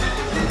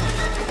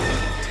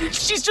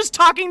 She's just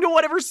talking to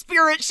whatever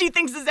spirit she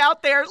thinks is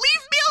out there. Leave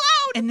me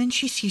alone! And then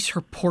she sees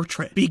her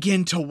portrait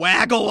begin to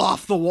waggle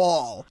off the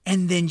wall.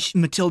 And then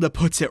Matilda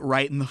puts it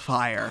right in the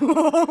fire.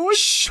 Oh,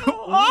 it's so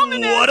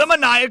ominous. What a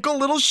maniacal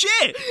little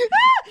shit.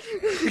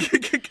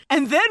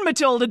 And then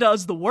Matilda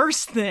does the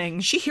worst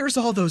thing. She hears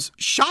all those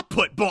shot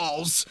put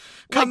balls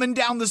coming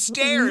down the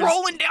stairs.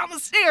 Rolling down the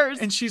stairs.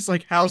 And she's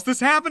like, how's this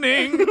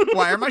happening?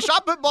 Why are my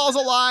shot put balls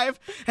alive?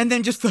 And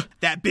then just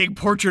that big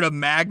portrait of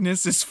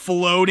Magnus is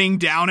floating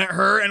down at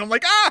her. And I'm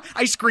like,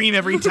 I scream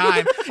every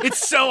time.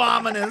 It's so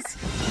ominous.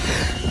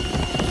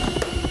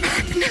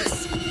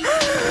 Magnus.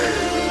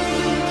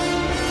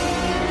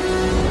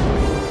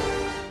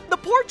 The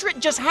portrait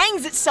just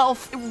hangs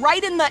itself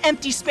right in the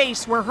empty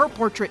space where her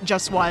portrait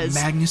just was.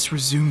 Magnus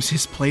resumes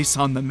his place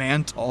on the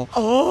mantle.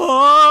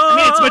 Oh! I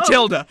mean, it's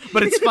Matilda,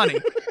 but it's funny.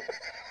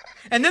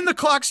 And then the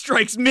clock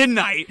strikes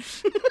midnight.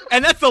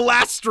 And that's the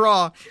last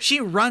straw. She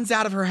runs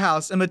out of her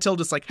house, and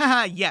Matilda's like,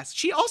 haha, yes.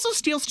 She also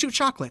steals 2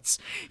 chocolates.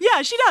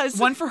 Yeah, she does.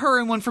 One for her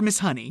and one for Miss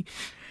Honey.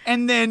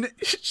 And then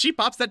she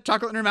pops that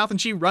chocolate in her mouth and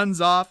she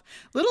runs off.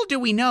 Little do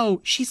we know,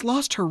 she's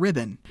lost her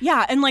ribbon.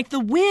 Yeah, and like the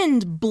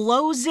wind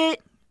blows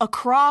it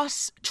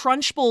across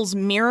Trunchbull's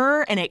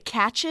mirror and it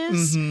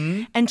catches.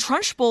 Mm-hmm. And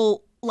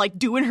Trunchbull, like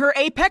doing her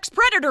apex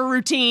predator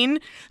routine,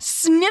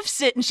 sniffs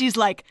it and she's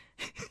like,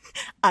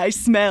 I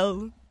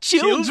smell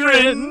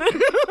children.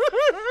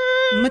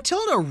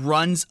 Matilda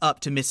runs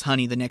up to Miss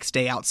Honey the next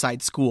day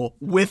outside school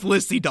with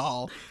Lissy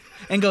doll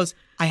and goes,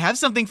 I have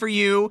something for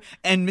you.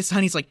 And Miss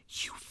Honey's like,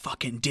 you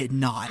fucking did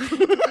not.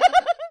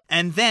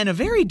 And then a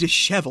very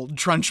disheveled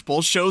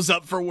Trunchbull shows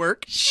up for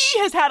work. She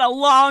has had a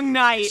long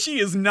night. She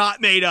is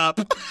not made up.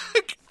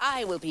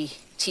 I will be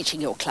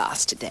teaching your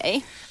class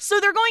today. So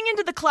they're going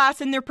into the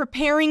class and they're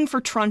preparing for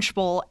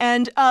Trunchbull.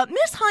 And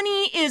Miss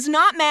Honey is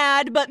not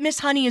mad, but Miss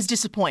Honey is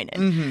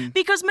disappointed.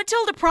 Because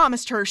Matilda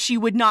promised her she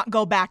would not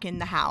go back in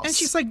the house. And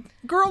she's like,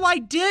 girl, I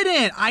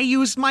didn't. I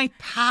used my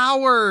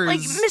powers. Like,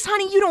 Miss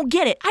Honey, you don't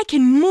get it. I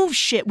can move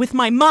shit with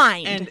my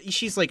mind. And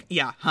she's like,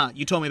 yeah,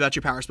 you told me about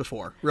your powers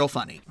before. Real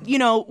funny. You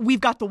know,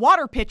 we've got the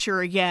water pitcher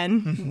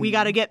again. We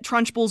got to get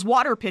Trunchbull's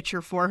water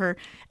pitcher for her.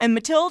 And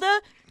Matilda,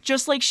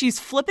 just like she's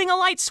flipping a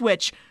light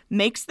switch,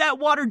 makes that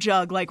water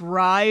jug, like,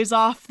 rise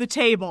off the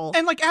table.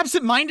 And, like,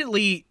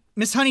 absentmindedly,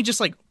 Miss Honey just,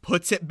 like,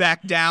 puts it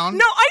back down.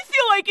 No, I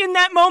feel like in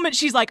that moment,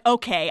 she's like,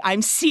 okay,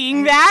 I'm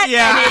seeing that.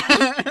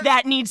 Yeah. And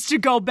that needs to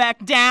go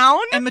back down.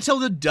 And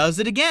Matilda does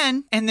it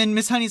again. And then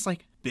Miss Honey's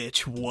like,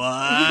 bitch,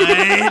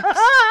 what?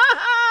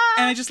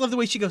 And I just love the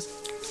way she goes,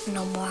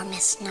 No more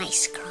Miss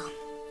Nice Girl.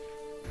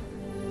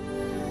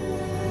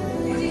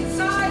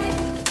 Inside,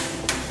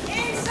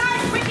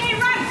 quickly,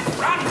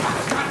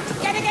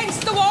 run! Get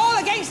against the wall,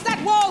 against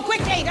that wall,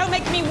 quickly! Don't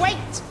make me wait!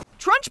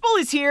 Trunchbull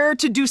is here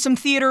to do some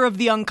theater of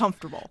the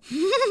uncomfortable.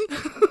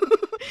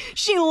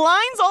 She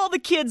lines all the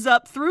kids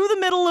up through the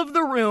middle of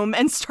the room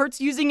and starts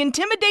using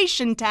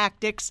intimidation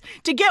tactics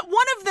to get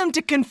one of them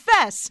to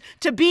confess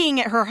to being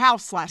at her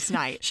house last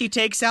night. She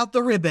takes out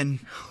the ribbon.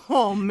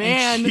 Oh,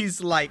 man. And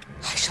she's like,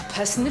 I shall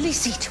personally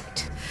see to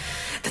it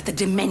that the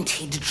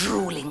demented,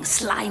 drooling,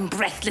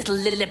 slime-breathed little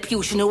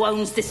Lilliputian who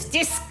owns this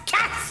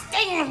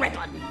disgusting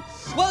ribbon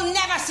will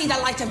never see the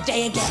light of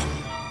day again.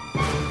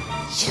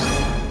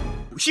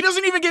 She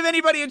doesn't even give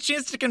anybody a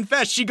chance to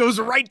confess. She goes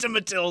right to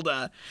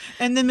Matilda.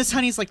 And then Miss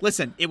Honey's like,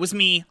 listen, it was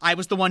me. I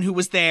was the one who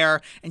was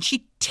there. And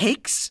she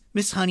takes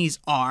Miss Honey's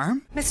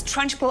arm. Miss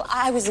Trunchbull,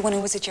 I was the one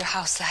who was at your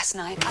house last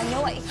night. I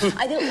know I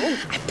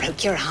don't. I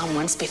broke your arm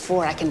once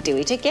before. I can do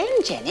it again,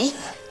 Jenny.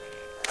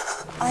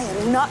 I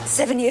am not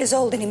 7 years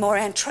old anymore,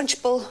 Aunt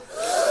Trunchbull.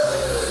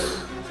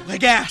 The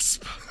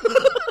gasp.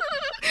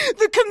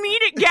 The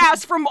comedic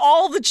gasp from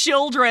all the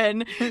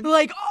children.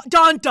 Like,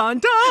 dun, dun,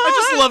 dun. I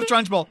just love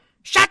Trunchbull.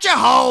 Shut your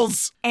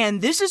holes!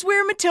 And this is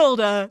where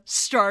Matilda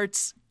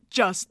starts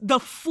just the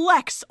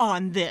flex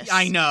on this.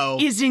 I know.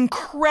 Is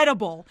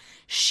incredible.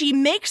 She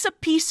makes a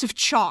piece of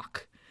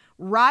chalk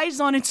rise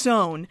on its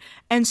own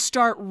and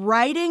start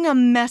writing a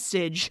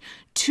message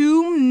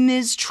to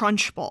Ms.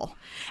 Trunchbull.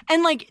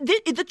 And, like,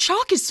 the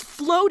chalk is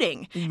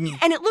floating,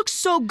 and it looks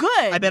so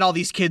good. I bet all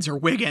these kids are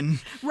wigging.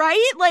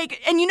 Right?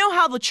 Like, and you know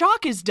how the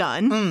chalk is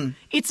done?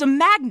 It's a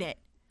magnet.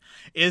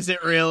 Is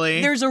it really?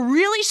 There's a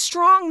really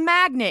strong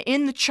magnet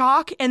in the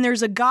chalk, and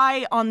there's a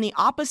guy on the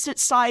opposite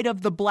side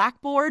of the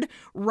blackboard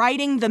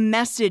writing the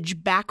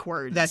message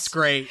backwards. That's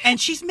great.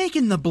 And she's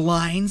making the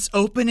blinds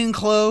open and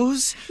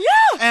close. Yeah.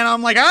 And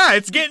I'm like,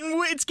 it's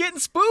getting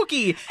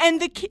spooky.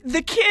 And the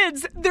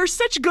kids, they're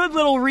such good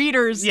little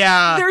readers.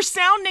 Yeah. They're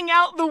sounding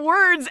out the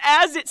words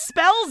as it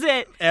spells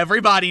it.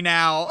 Everybody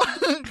now.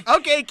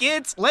 Okay,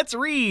 kids, let's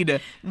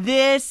read.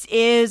 This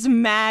is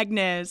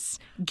Magnus.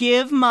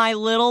 Give my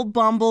little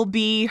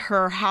bumblebee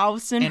her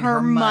house and her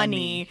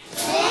money.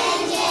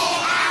 Then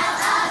get out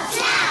of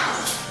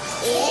town.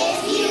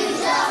 If you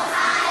don't,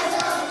 I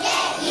will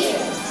get you.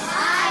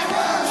 I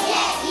will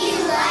get you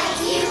like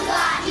you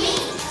got me.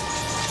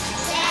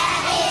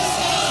 That is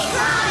a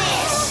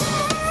promise.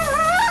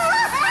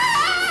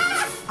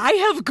 I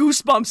have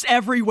goosebumps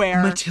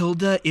everywhere.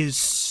 Matilda is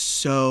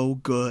so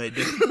good.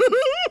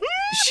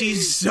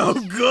 She's so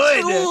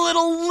good.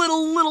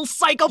 Little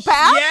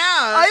psychopath. Yeah.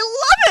 I love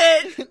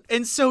it.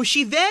 And so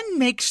she then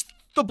makes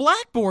the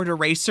blackboard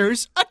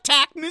erasers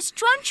attack Miss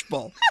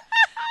Trunchbull.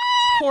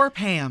 Poor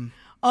Pam.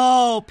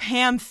 Oh,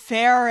 Pam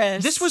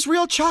Ferris. This was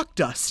real chalk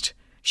dust.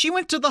 She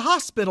went to the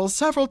hospital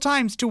several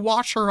times to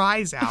wash her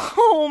eyes out.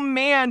 Oh,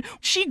 man.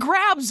 She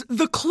grabs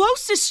the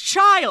closest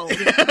child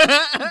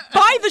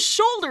by the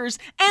shoulders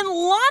and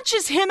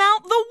launches him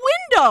out the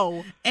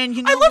window. And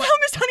you know I love how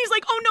Miss Honey's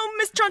like, oh, no,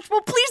 Miss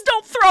Trunchbull, please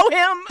don't throw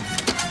him.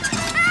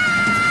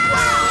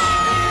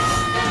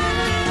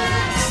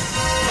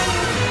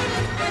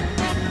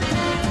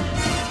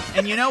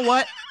 And you know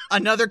what?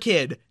 Another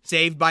kid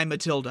saved by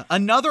Matilda.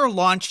 Another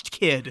launched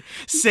kid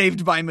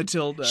saved by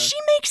Matilda. She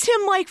makes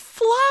him, like,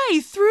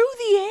 fly through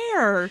the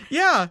air.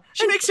 Yeah,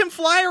 she makes him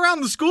fly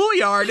around the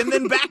schoolyard and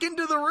then back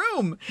into the room.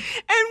 And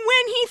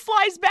when he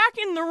flies back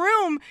in the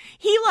room,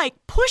 he, like,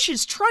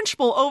 pushes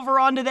Trunchbull over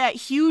onto that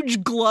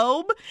huge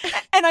globe.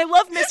 And I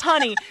love Miss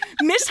Honey.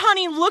 Miss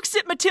Honey looks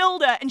at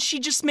Matilda, and she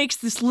just makes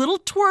this little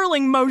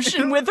twirling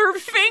motion with her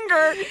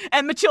finger.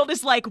 And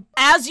Matilda's like,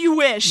 as you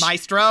wish.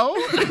 Maestro.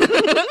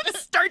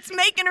 Starts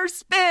making her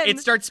spin. It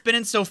starts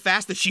spinning so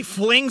fast that she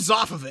flings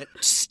off of it.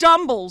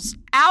 Stumbles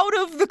out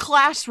of the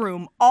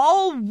classroom,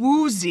 all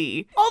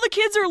woozy. All the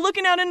kids are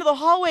looking out into the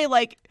hallway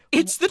like,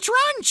 it's the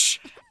Trunch.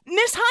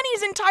 Miss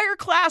Honey's entire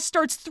class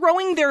starts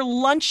throwing their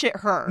lunch at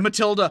her.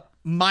 Matilda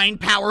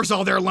mind powers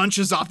all their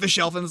lunches off the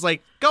shelf and is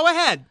like, go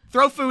ahead,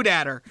 throw food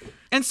at her.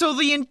 And so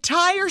the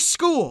entire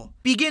school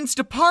begins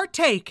to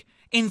partake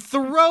in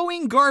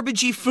throwing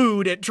garbagey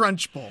food at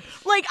Trunchbull.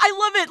 Like, I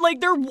love it.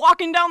 Like, they're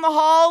walking down the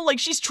hall, like,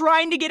 she's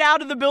trying to get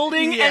out of the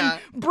building, and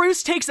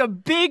Bruce takes a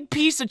big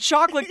piece of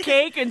chocolate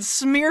cake and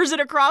smears it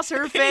across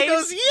her face. And he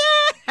goes,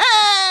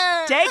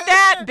 yeah! Take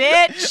that,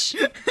 bitch!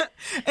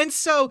 And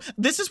so,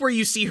 this is where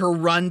you see her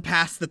run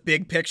past the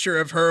big picture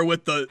of her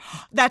with the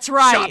That's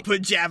right. shot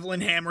put,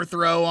 javelin, hammer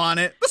throw on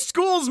it. The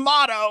school's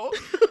motto.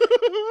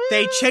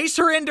 They chase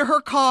her into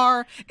her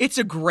car. It's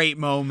a great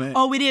moment.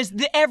 Oh, it is.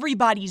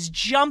 Everybody's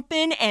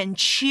jumping and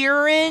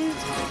cheering.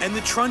 And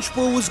the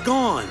Trunchbull was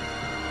gone,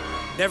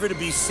 never to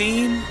be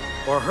seen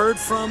or heard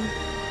from,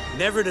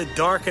 never to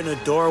darken a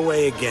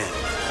doorway again.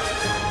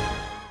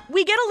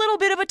 We get a little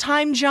bit of a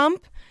time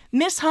jump.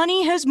 Miss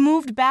Honey has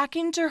moved back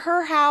into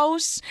her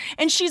house,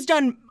 and she's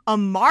done a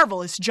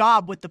marvelous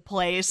job with the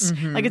place.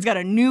 Like, it's got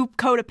a new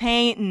coat of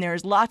paint, and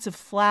there's lots of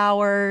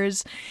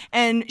flowers.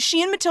 And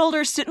she and Matilda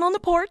are sitting on the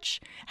porch,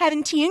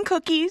 having tea and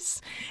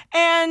cookies.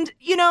 And,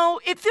 you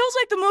know, it feels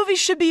like the movie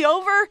should be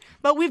over,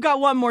 but we've got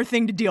one more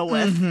thing to deal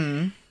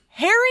with.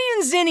 Harry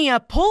and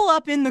Zinnia pull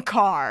up in the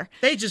car.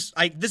 This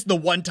is the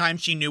one time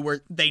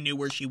they knew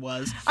where she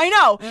was. I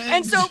know.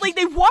 And so, like,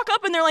 they walk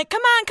up and they're like,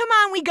 come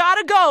on, we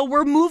gotta go.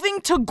 We're moving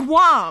to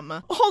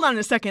Guam. Hold on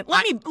a second.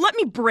 Let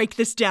me break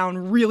this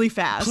down really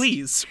fast.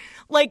 Please.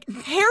 Like,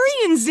 Harry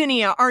and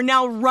Zinnia are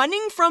now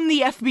running from the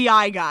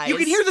FBI guys. You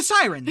can hear the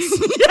sirens.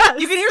 Yes.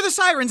 You can hear the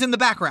sirens in the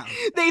background.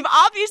 They've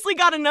obviously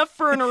got enough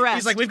for an arrest.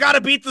 He's like, we've got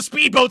to beat the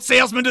speedboat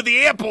salesman to the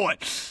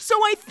airport. So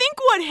I think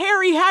what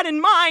Harry had in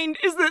mind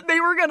is that they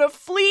were going to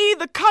flee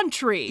the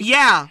country.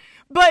 Yeah.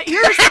 But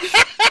here's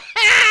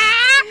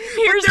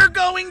they're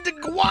going to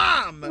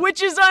Guam,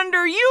 which is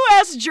under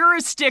U.S.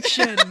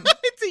 jurisdiction.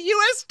 It's a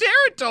U.S.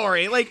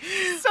 territory.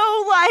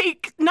 So,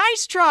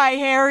 nice try,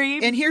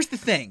 Harry. And here's the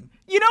thing.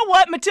 You know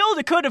what?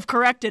 Matilda could have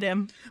corrected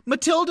him.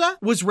 Matilda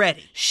was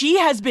ready. She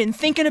has been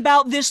thinking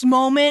about this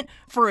moment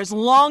for as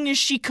long as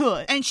she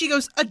could. And she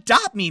goes,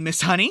 adopt me,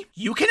 Miss Honey.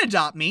 You can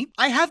adopt me.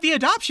 I have the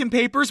adoption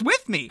papers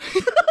with me.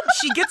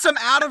 She gets them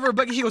out of her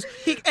book. She goes,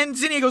 and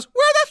Zinnia goes,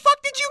 where the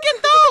fuck did you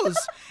get those?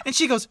 And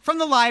she goes, from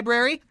the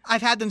library.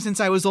 I've had them since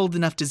I was old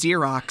enough to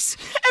Xerox.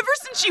 Ever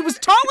since she was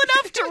tall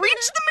enough to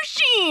reach the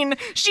machine,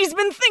 she's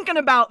been thinking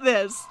about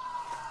this.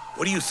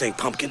 What do you think,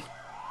 Pumpkin?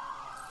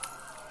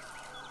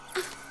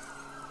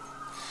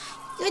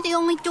 You're the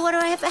only daughter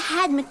I ever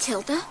had,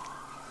 Matilda.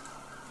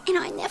 And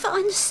I never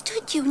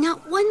understood you,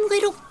 not one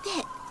little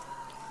bit.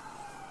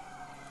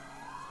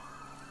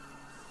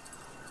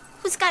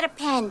 Who's got a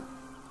pen?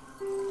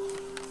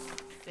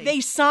 They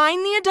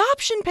sign the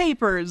adoption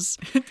papers.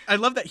 I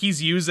love that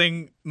he's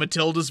using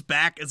Matilda's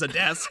back as a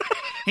desk.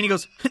 And he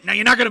goes, now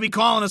you're not going to be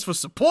calling us for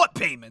support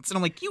payments. And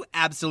I'm like, you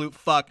absolute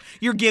fuck.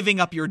 You're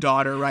giving up your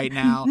daughter right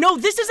now. No,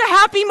 this is a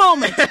happy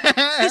moment.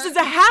 This is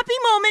a happy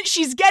moment.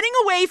 She's getting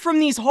away from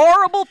these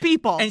horrible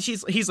people. And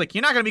he's like,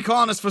 you're not going to be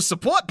calling us for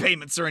support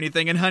payments or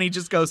anything. And Honey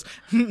just goes,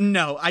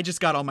 no, I just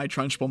got all my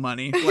Trunchbull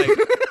money. Like,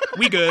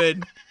 we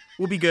good.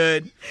 We'll be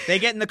good. They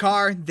get in the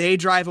car. They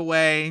drive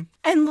away.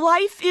 And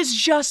life is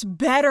just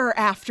better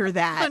after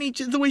that. Honey,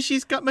 the way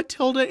she's got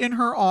Matilda in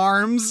her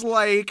arms,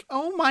 like,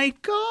 oh my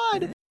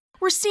God.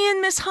 We're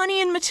seeing Miss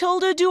Honey and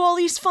Matilda do all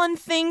these fun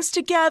things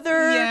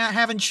together. Yeah,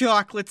 having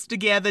chocolates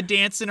together,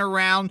 dancing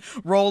around,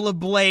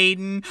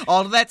 rollerblading,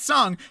 all of that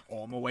song.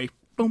 On my way.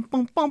 Bum,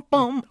 bum, bum,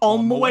 bum.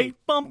 On my way.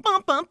 Bum,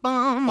 bum, bum,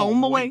 bum. On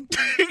my way.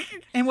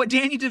 And what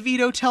Danny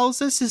DeVito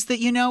tells us is that,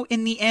 you know,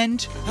 in the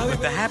end...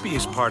 But the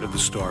happiest part of the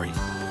story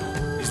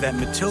is that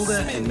Matilda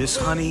and Miss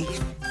Honey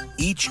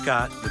each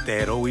got what they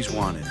had always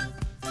wanted.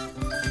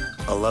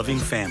 A loving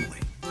family.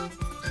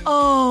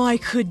 Oh, I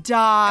could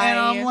die. And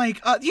I'm like,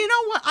 you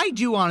know what? I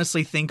do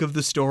honestly think of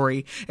the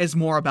story as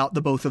more about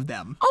the both of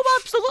them. Oh,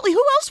 absolutely.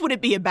 Who else would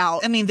it be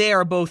about? I mean, they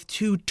are both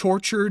two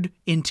tortured,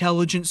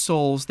 intelligent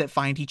souls that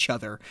find each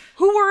other.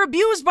 Who were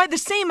abused by the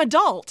same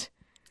adult.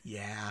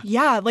 Yeah.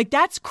 Yeah, like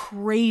that's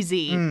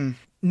crazy.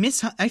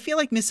 I feel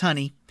like Miss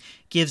Honey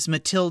gives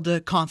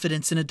Matilda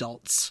confidence in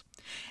adults.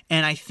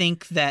 And I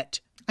think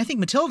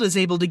Matilda is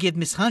able to give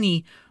Miss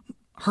Honey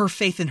her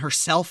faith in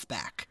herself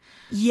back.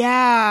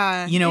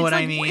 Yeah. You know what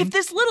I mean? If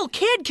this little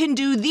kid can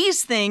do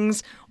these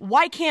things,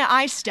 why can't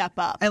I step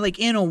up? And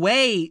in a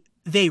way,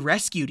 they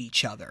rescued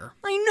each other.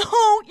 I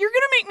know. You're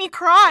going to make me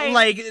cry.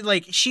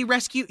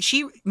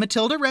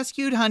 Matilda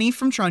rescued Honey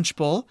from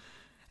Trunchbull,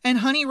 and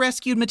Honey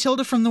rescued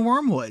Matilda from the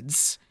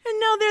Wormwoods. And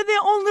now they're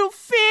their own little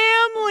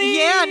family.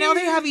 Yeah, now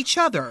they have each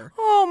other.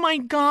 Oh my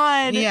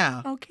God.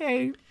 Yeah.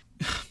 Okay.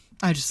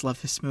 I just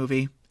love this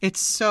movie.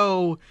 It's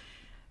so...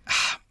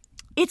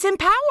 It's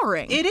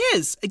empowering. It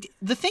is.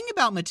 The thing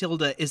about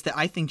Matilda is that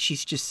I think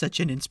she's just such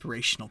an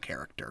inspirational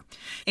character.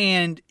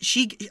 And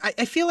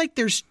I feel like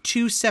there's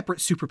two separate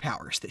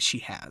superpowers that she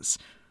has.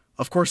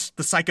 Of course,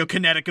 the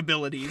psychokinetic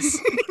abilities.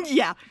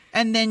 Yeah.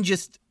 And then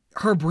just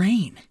her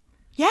brain.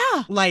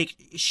 Yeah. Like,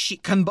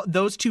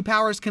 those two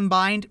powers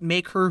combined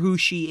make her who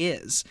she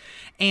is.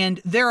 And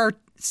there are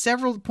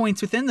several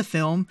points within the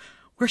film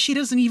where she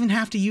doesn't even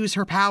have to use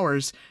her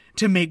powers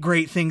to make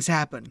great things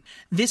happen.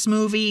 This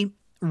movie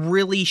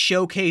really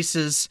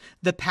showcases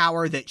the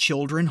power that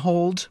children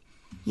hold.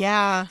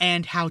 Yeah.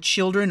 And how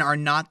children are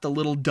not the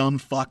little dumb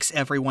fucks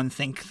everyone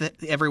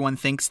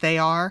thinks they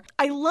are.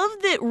 I love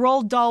that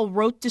Roald Dahl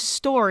wrote this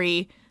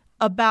story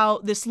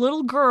about this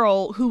little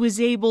girl who was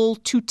able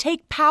to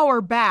take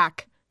power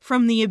back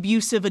from the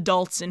abusive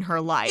adults in her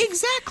life.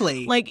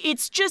 Exactly. Like,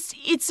 it's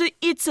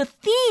a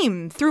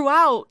theme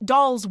throughout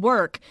Dahl's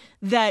work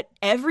that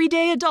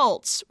everyday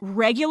adults,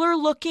 regular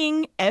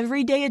looking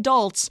everyday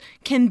adults,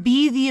 can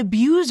be the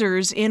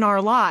abusers in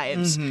our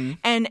lives. Mm-hmm.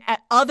 And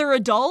other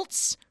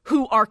adults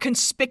who are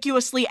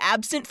conspicuously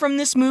absent from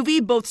this movie,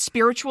 both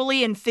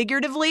spiritually and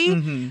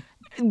figuratively.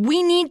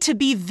 We need to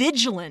be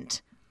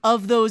vigilant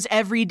of those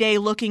everyday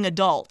looking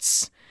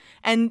adults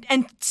and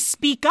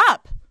speak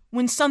up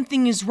when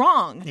something is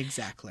wrong.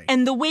 Exactly.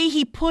 And the way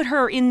he put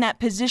her in that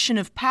position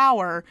of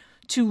power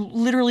to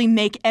literally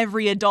make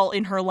every adult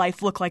in her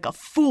life look like a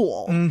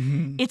fool.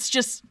 It's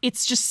just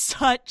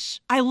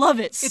such, I love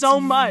it so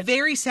much.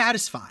 Very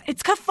satisfying.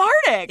 It's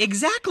cathartic.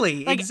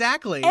 Exactly. Like,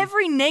 exactly.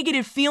 Every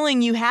negative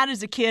feeling you had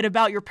as a kid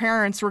about your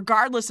parents,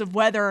 regardless of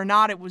whether or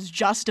not it was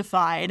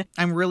justified.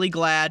 I'm really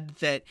glad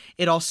that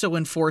it also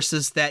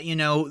enforces that,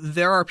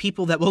 there are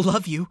people that will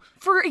love you.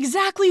 For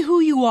exactly who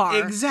you are.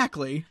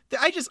 Exactly.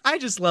 I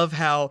just love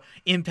how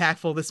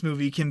impactful this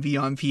movie can be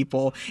on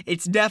people.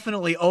 It's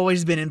definitely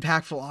always been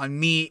impactful on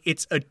me.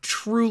 It's a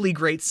truly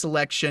great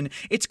selection.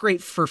 It's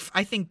great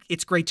I think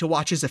it's great to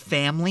watch as a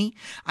family.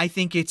 I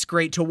think it's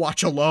great to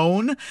watch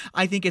alone.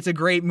 I think it's a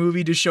great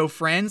movie to show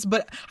friends,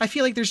 but I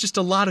feel like there's just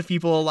a lot of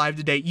people alive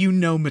today.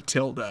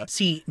 Matilda.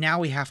 See, now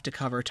we have to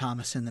cover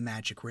Thomas and the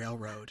Magic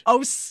Railroad.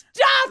 Oh,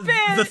 stop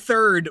it! The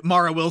third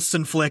Mara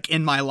Wilson flick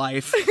in my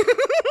life.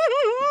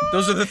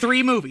 Those are the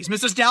three movies: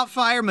 Mrs.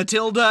 Doubtfire,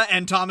 Matilda,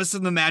 and Thomas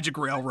and the Magic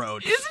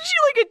Railroad. Isn't she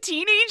like a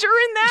teenager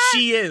in that?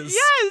 She is.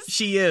 Yes.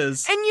 She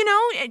is.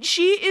 And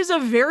she is a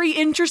very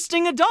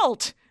interesting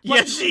adult.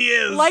 Yes, she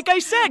is. Like I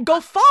said, go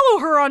follow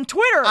her on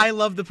Twitter. I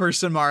love the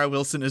person Mara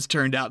Wilson has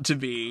turned out to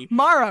be.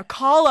 Mara,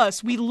 call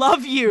us. We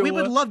love you. We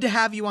would love to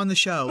have you on the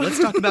show. Let's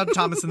talk about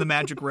Thomas and the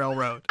Magic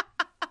Railroad.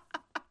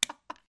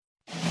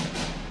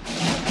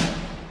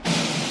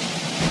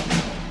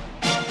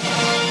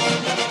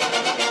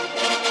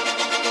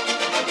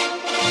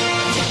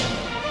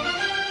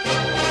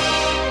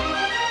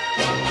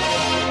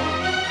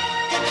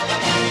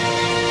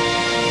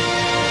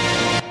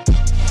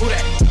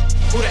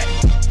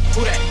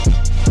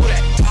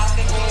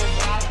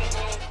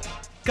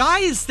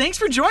 Guys, thanks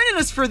for joining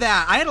us for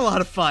that. I had a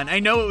lot of fun. I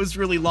know it was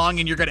really long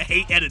and you're going to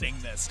hate editing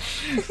this,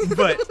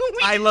 but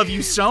I love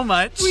you so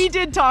much. We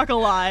did talk a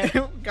lot.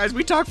 Guys,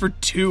 we talked for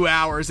 2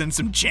 hours and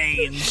some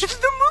change. The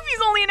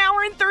movie's only an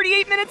hour and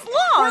 38 minutes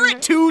long. We're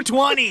at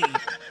 2:20.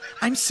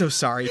 I'm so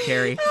sorry,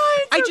 Carrie.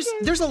 Okay.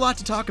 There's a lot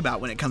to talk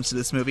about when it comes to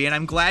this movie, and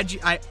I'm glad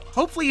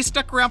hopefully you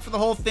stuck around for the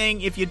whole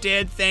thing. If you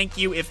did, thank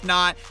you. If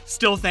not,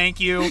 still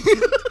thank you.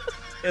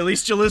 At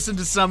least you listened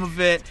to some of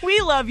it. We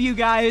love you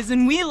guys,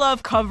 and we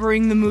love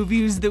covering the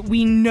movies that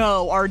we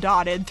know are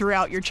dotted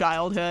throughout your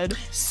childhood.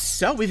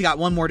 So we've got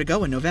one more to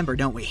go in November,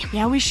 don't we?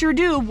 Yeah, we sure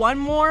do. One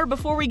more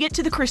before we get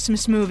to the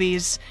Christmas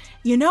movies.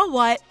 You know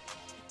what?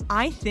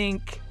 I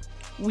think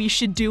we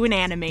should do an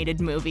animated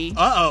movie.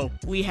 Uh-oh.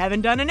 We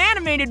haven't done an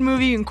animated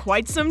movie in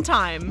quite some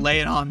time. Lay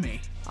it on me.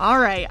 All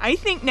right, I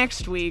think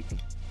next week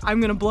I'm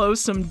going to blow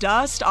some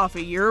dust off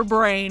of your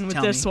brain with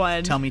this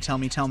one. Tell me.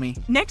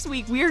 Next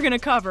week, we are going to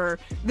cover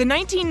the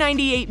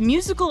 1998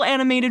 musical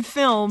animated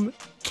film,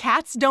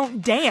 Cats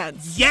Don't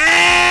Dance.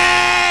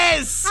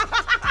 Yes!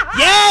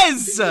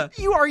 Yes!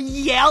 You are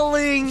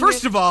yelling.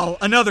 First of all,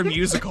 another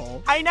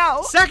musical. I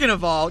know. Second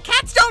of all,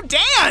 Cats Don't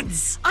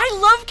Dance! I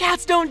love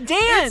Cats Don't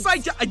Dance!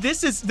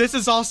 This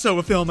is also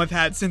a film I've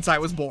had since I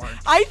was born.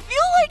 I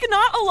feel like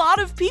not a lot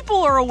of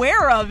people are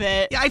aware of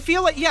it. I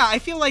feel like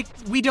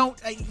we don't,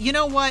 you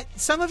know what?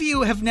 Some of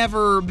you have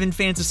never been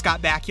fans of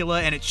Scott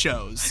Bakula, and it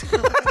shows.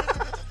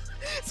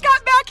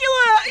 Scott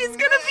Bakula is going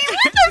to be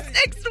with us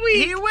next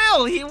week. He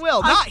will.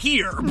 Not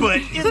here,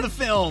 but in the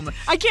film.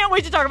 I can't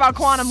wait to talk about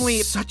Quantum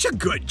Leap. Such a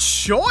good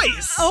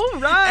choice. All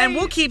right. And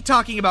we'll keep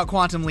talking about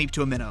Quantum Leap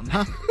to a minimum,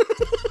 huh?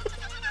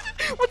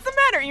 What's the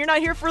matter? You're not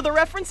here for the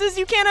references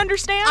you can't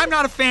understand? I'm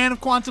not a fan of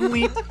Quantum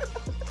Leap.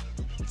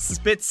 It's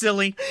a bit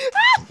silly.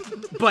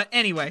 But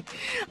anyway.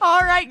 All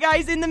right,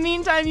 guys. In the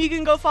meantime, you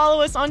can go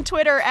follow us on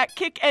Twitter at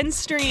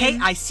KickandStream.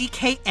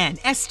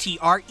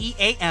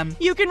 KicknStream.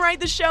 You can write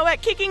the show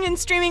at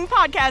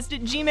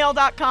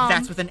kickingandstreamingpodcast@gmail.com.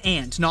 That's with an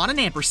and, not an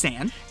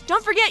ampersand.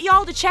 Don't forget,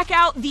 y'all, to check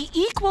out The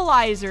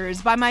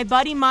Equalizers by my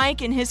buddy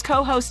Mike and his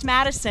co-host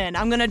Madison.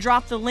 I'm going to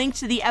drop the link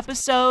to the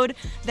episode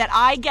that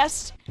I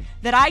guessed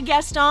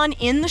on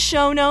in the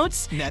show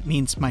notes. That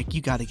means, Mike,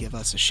 you got to give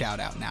us a shout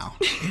out now.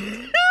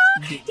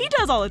 He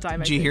does all the time.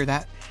 Did you hear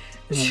that?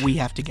 We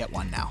have to get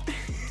one now.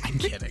 I'm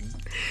kidding.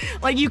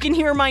 Like, you can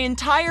hear my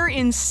entire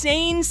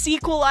insane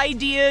sequel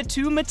idea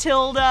to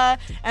Matilda,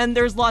 and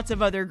there's lots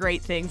of other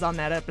great things on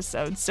that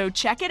episode. So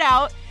check it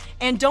out.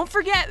 And don't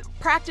forget,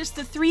 practice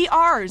the 3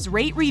 R's.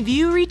 Rate,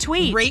 review,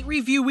 retweet. Rate,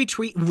 review,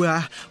 retweet.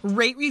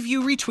 Rate,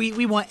 review, retweet.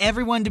 We want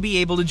everyone to be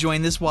able to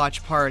join this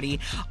watch party.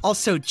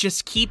 Also,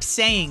 just keep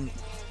saying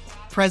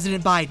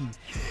President Biden.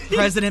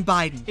 President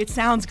Biden. It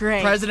sounds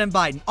great. President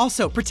Biden.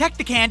 Also, protect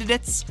the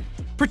candidates.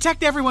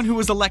 Protect everyone who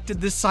was elected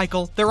this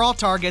cycle. They're all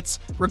targets,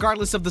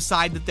 regardless of the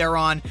side that they're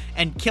on,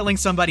 and killing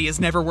somebody is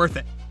never worth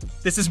it.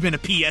 This has been a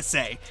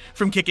PSA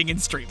from Kicking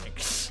and Streaming.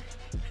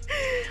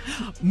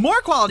 More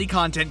quality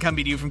content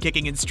coming to you from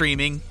Kicking and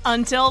Streaming.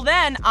 Until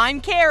then,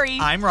 I'm Carrie.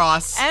 I'm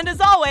Ross. And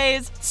as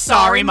always,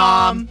 sorry,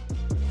 Mom.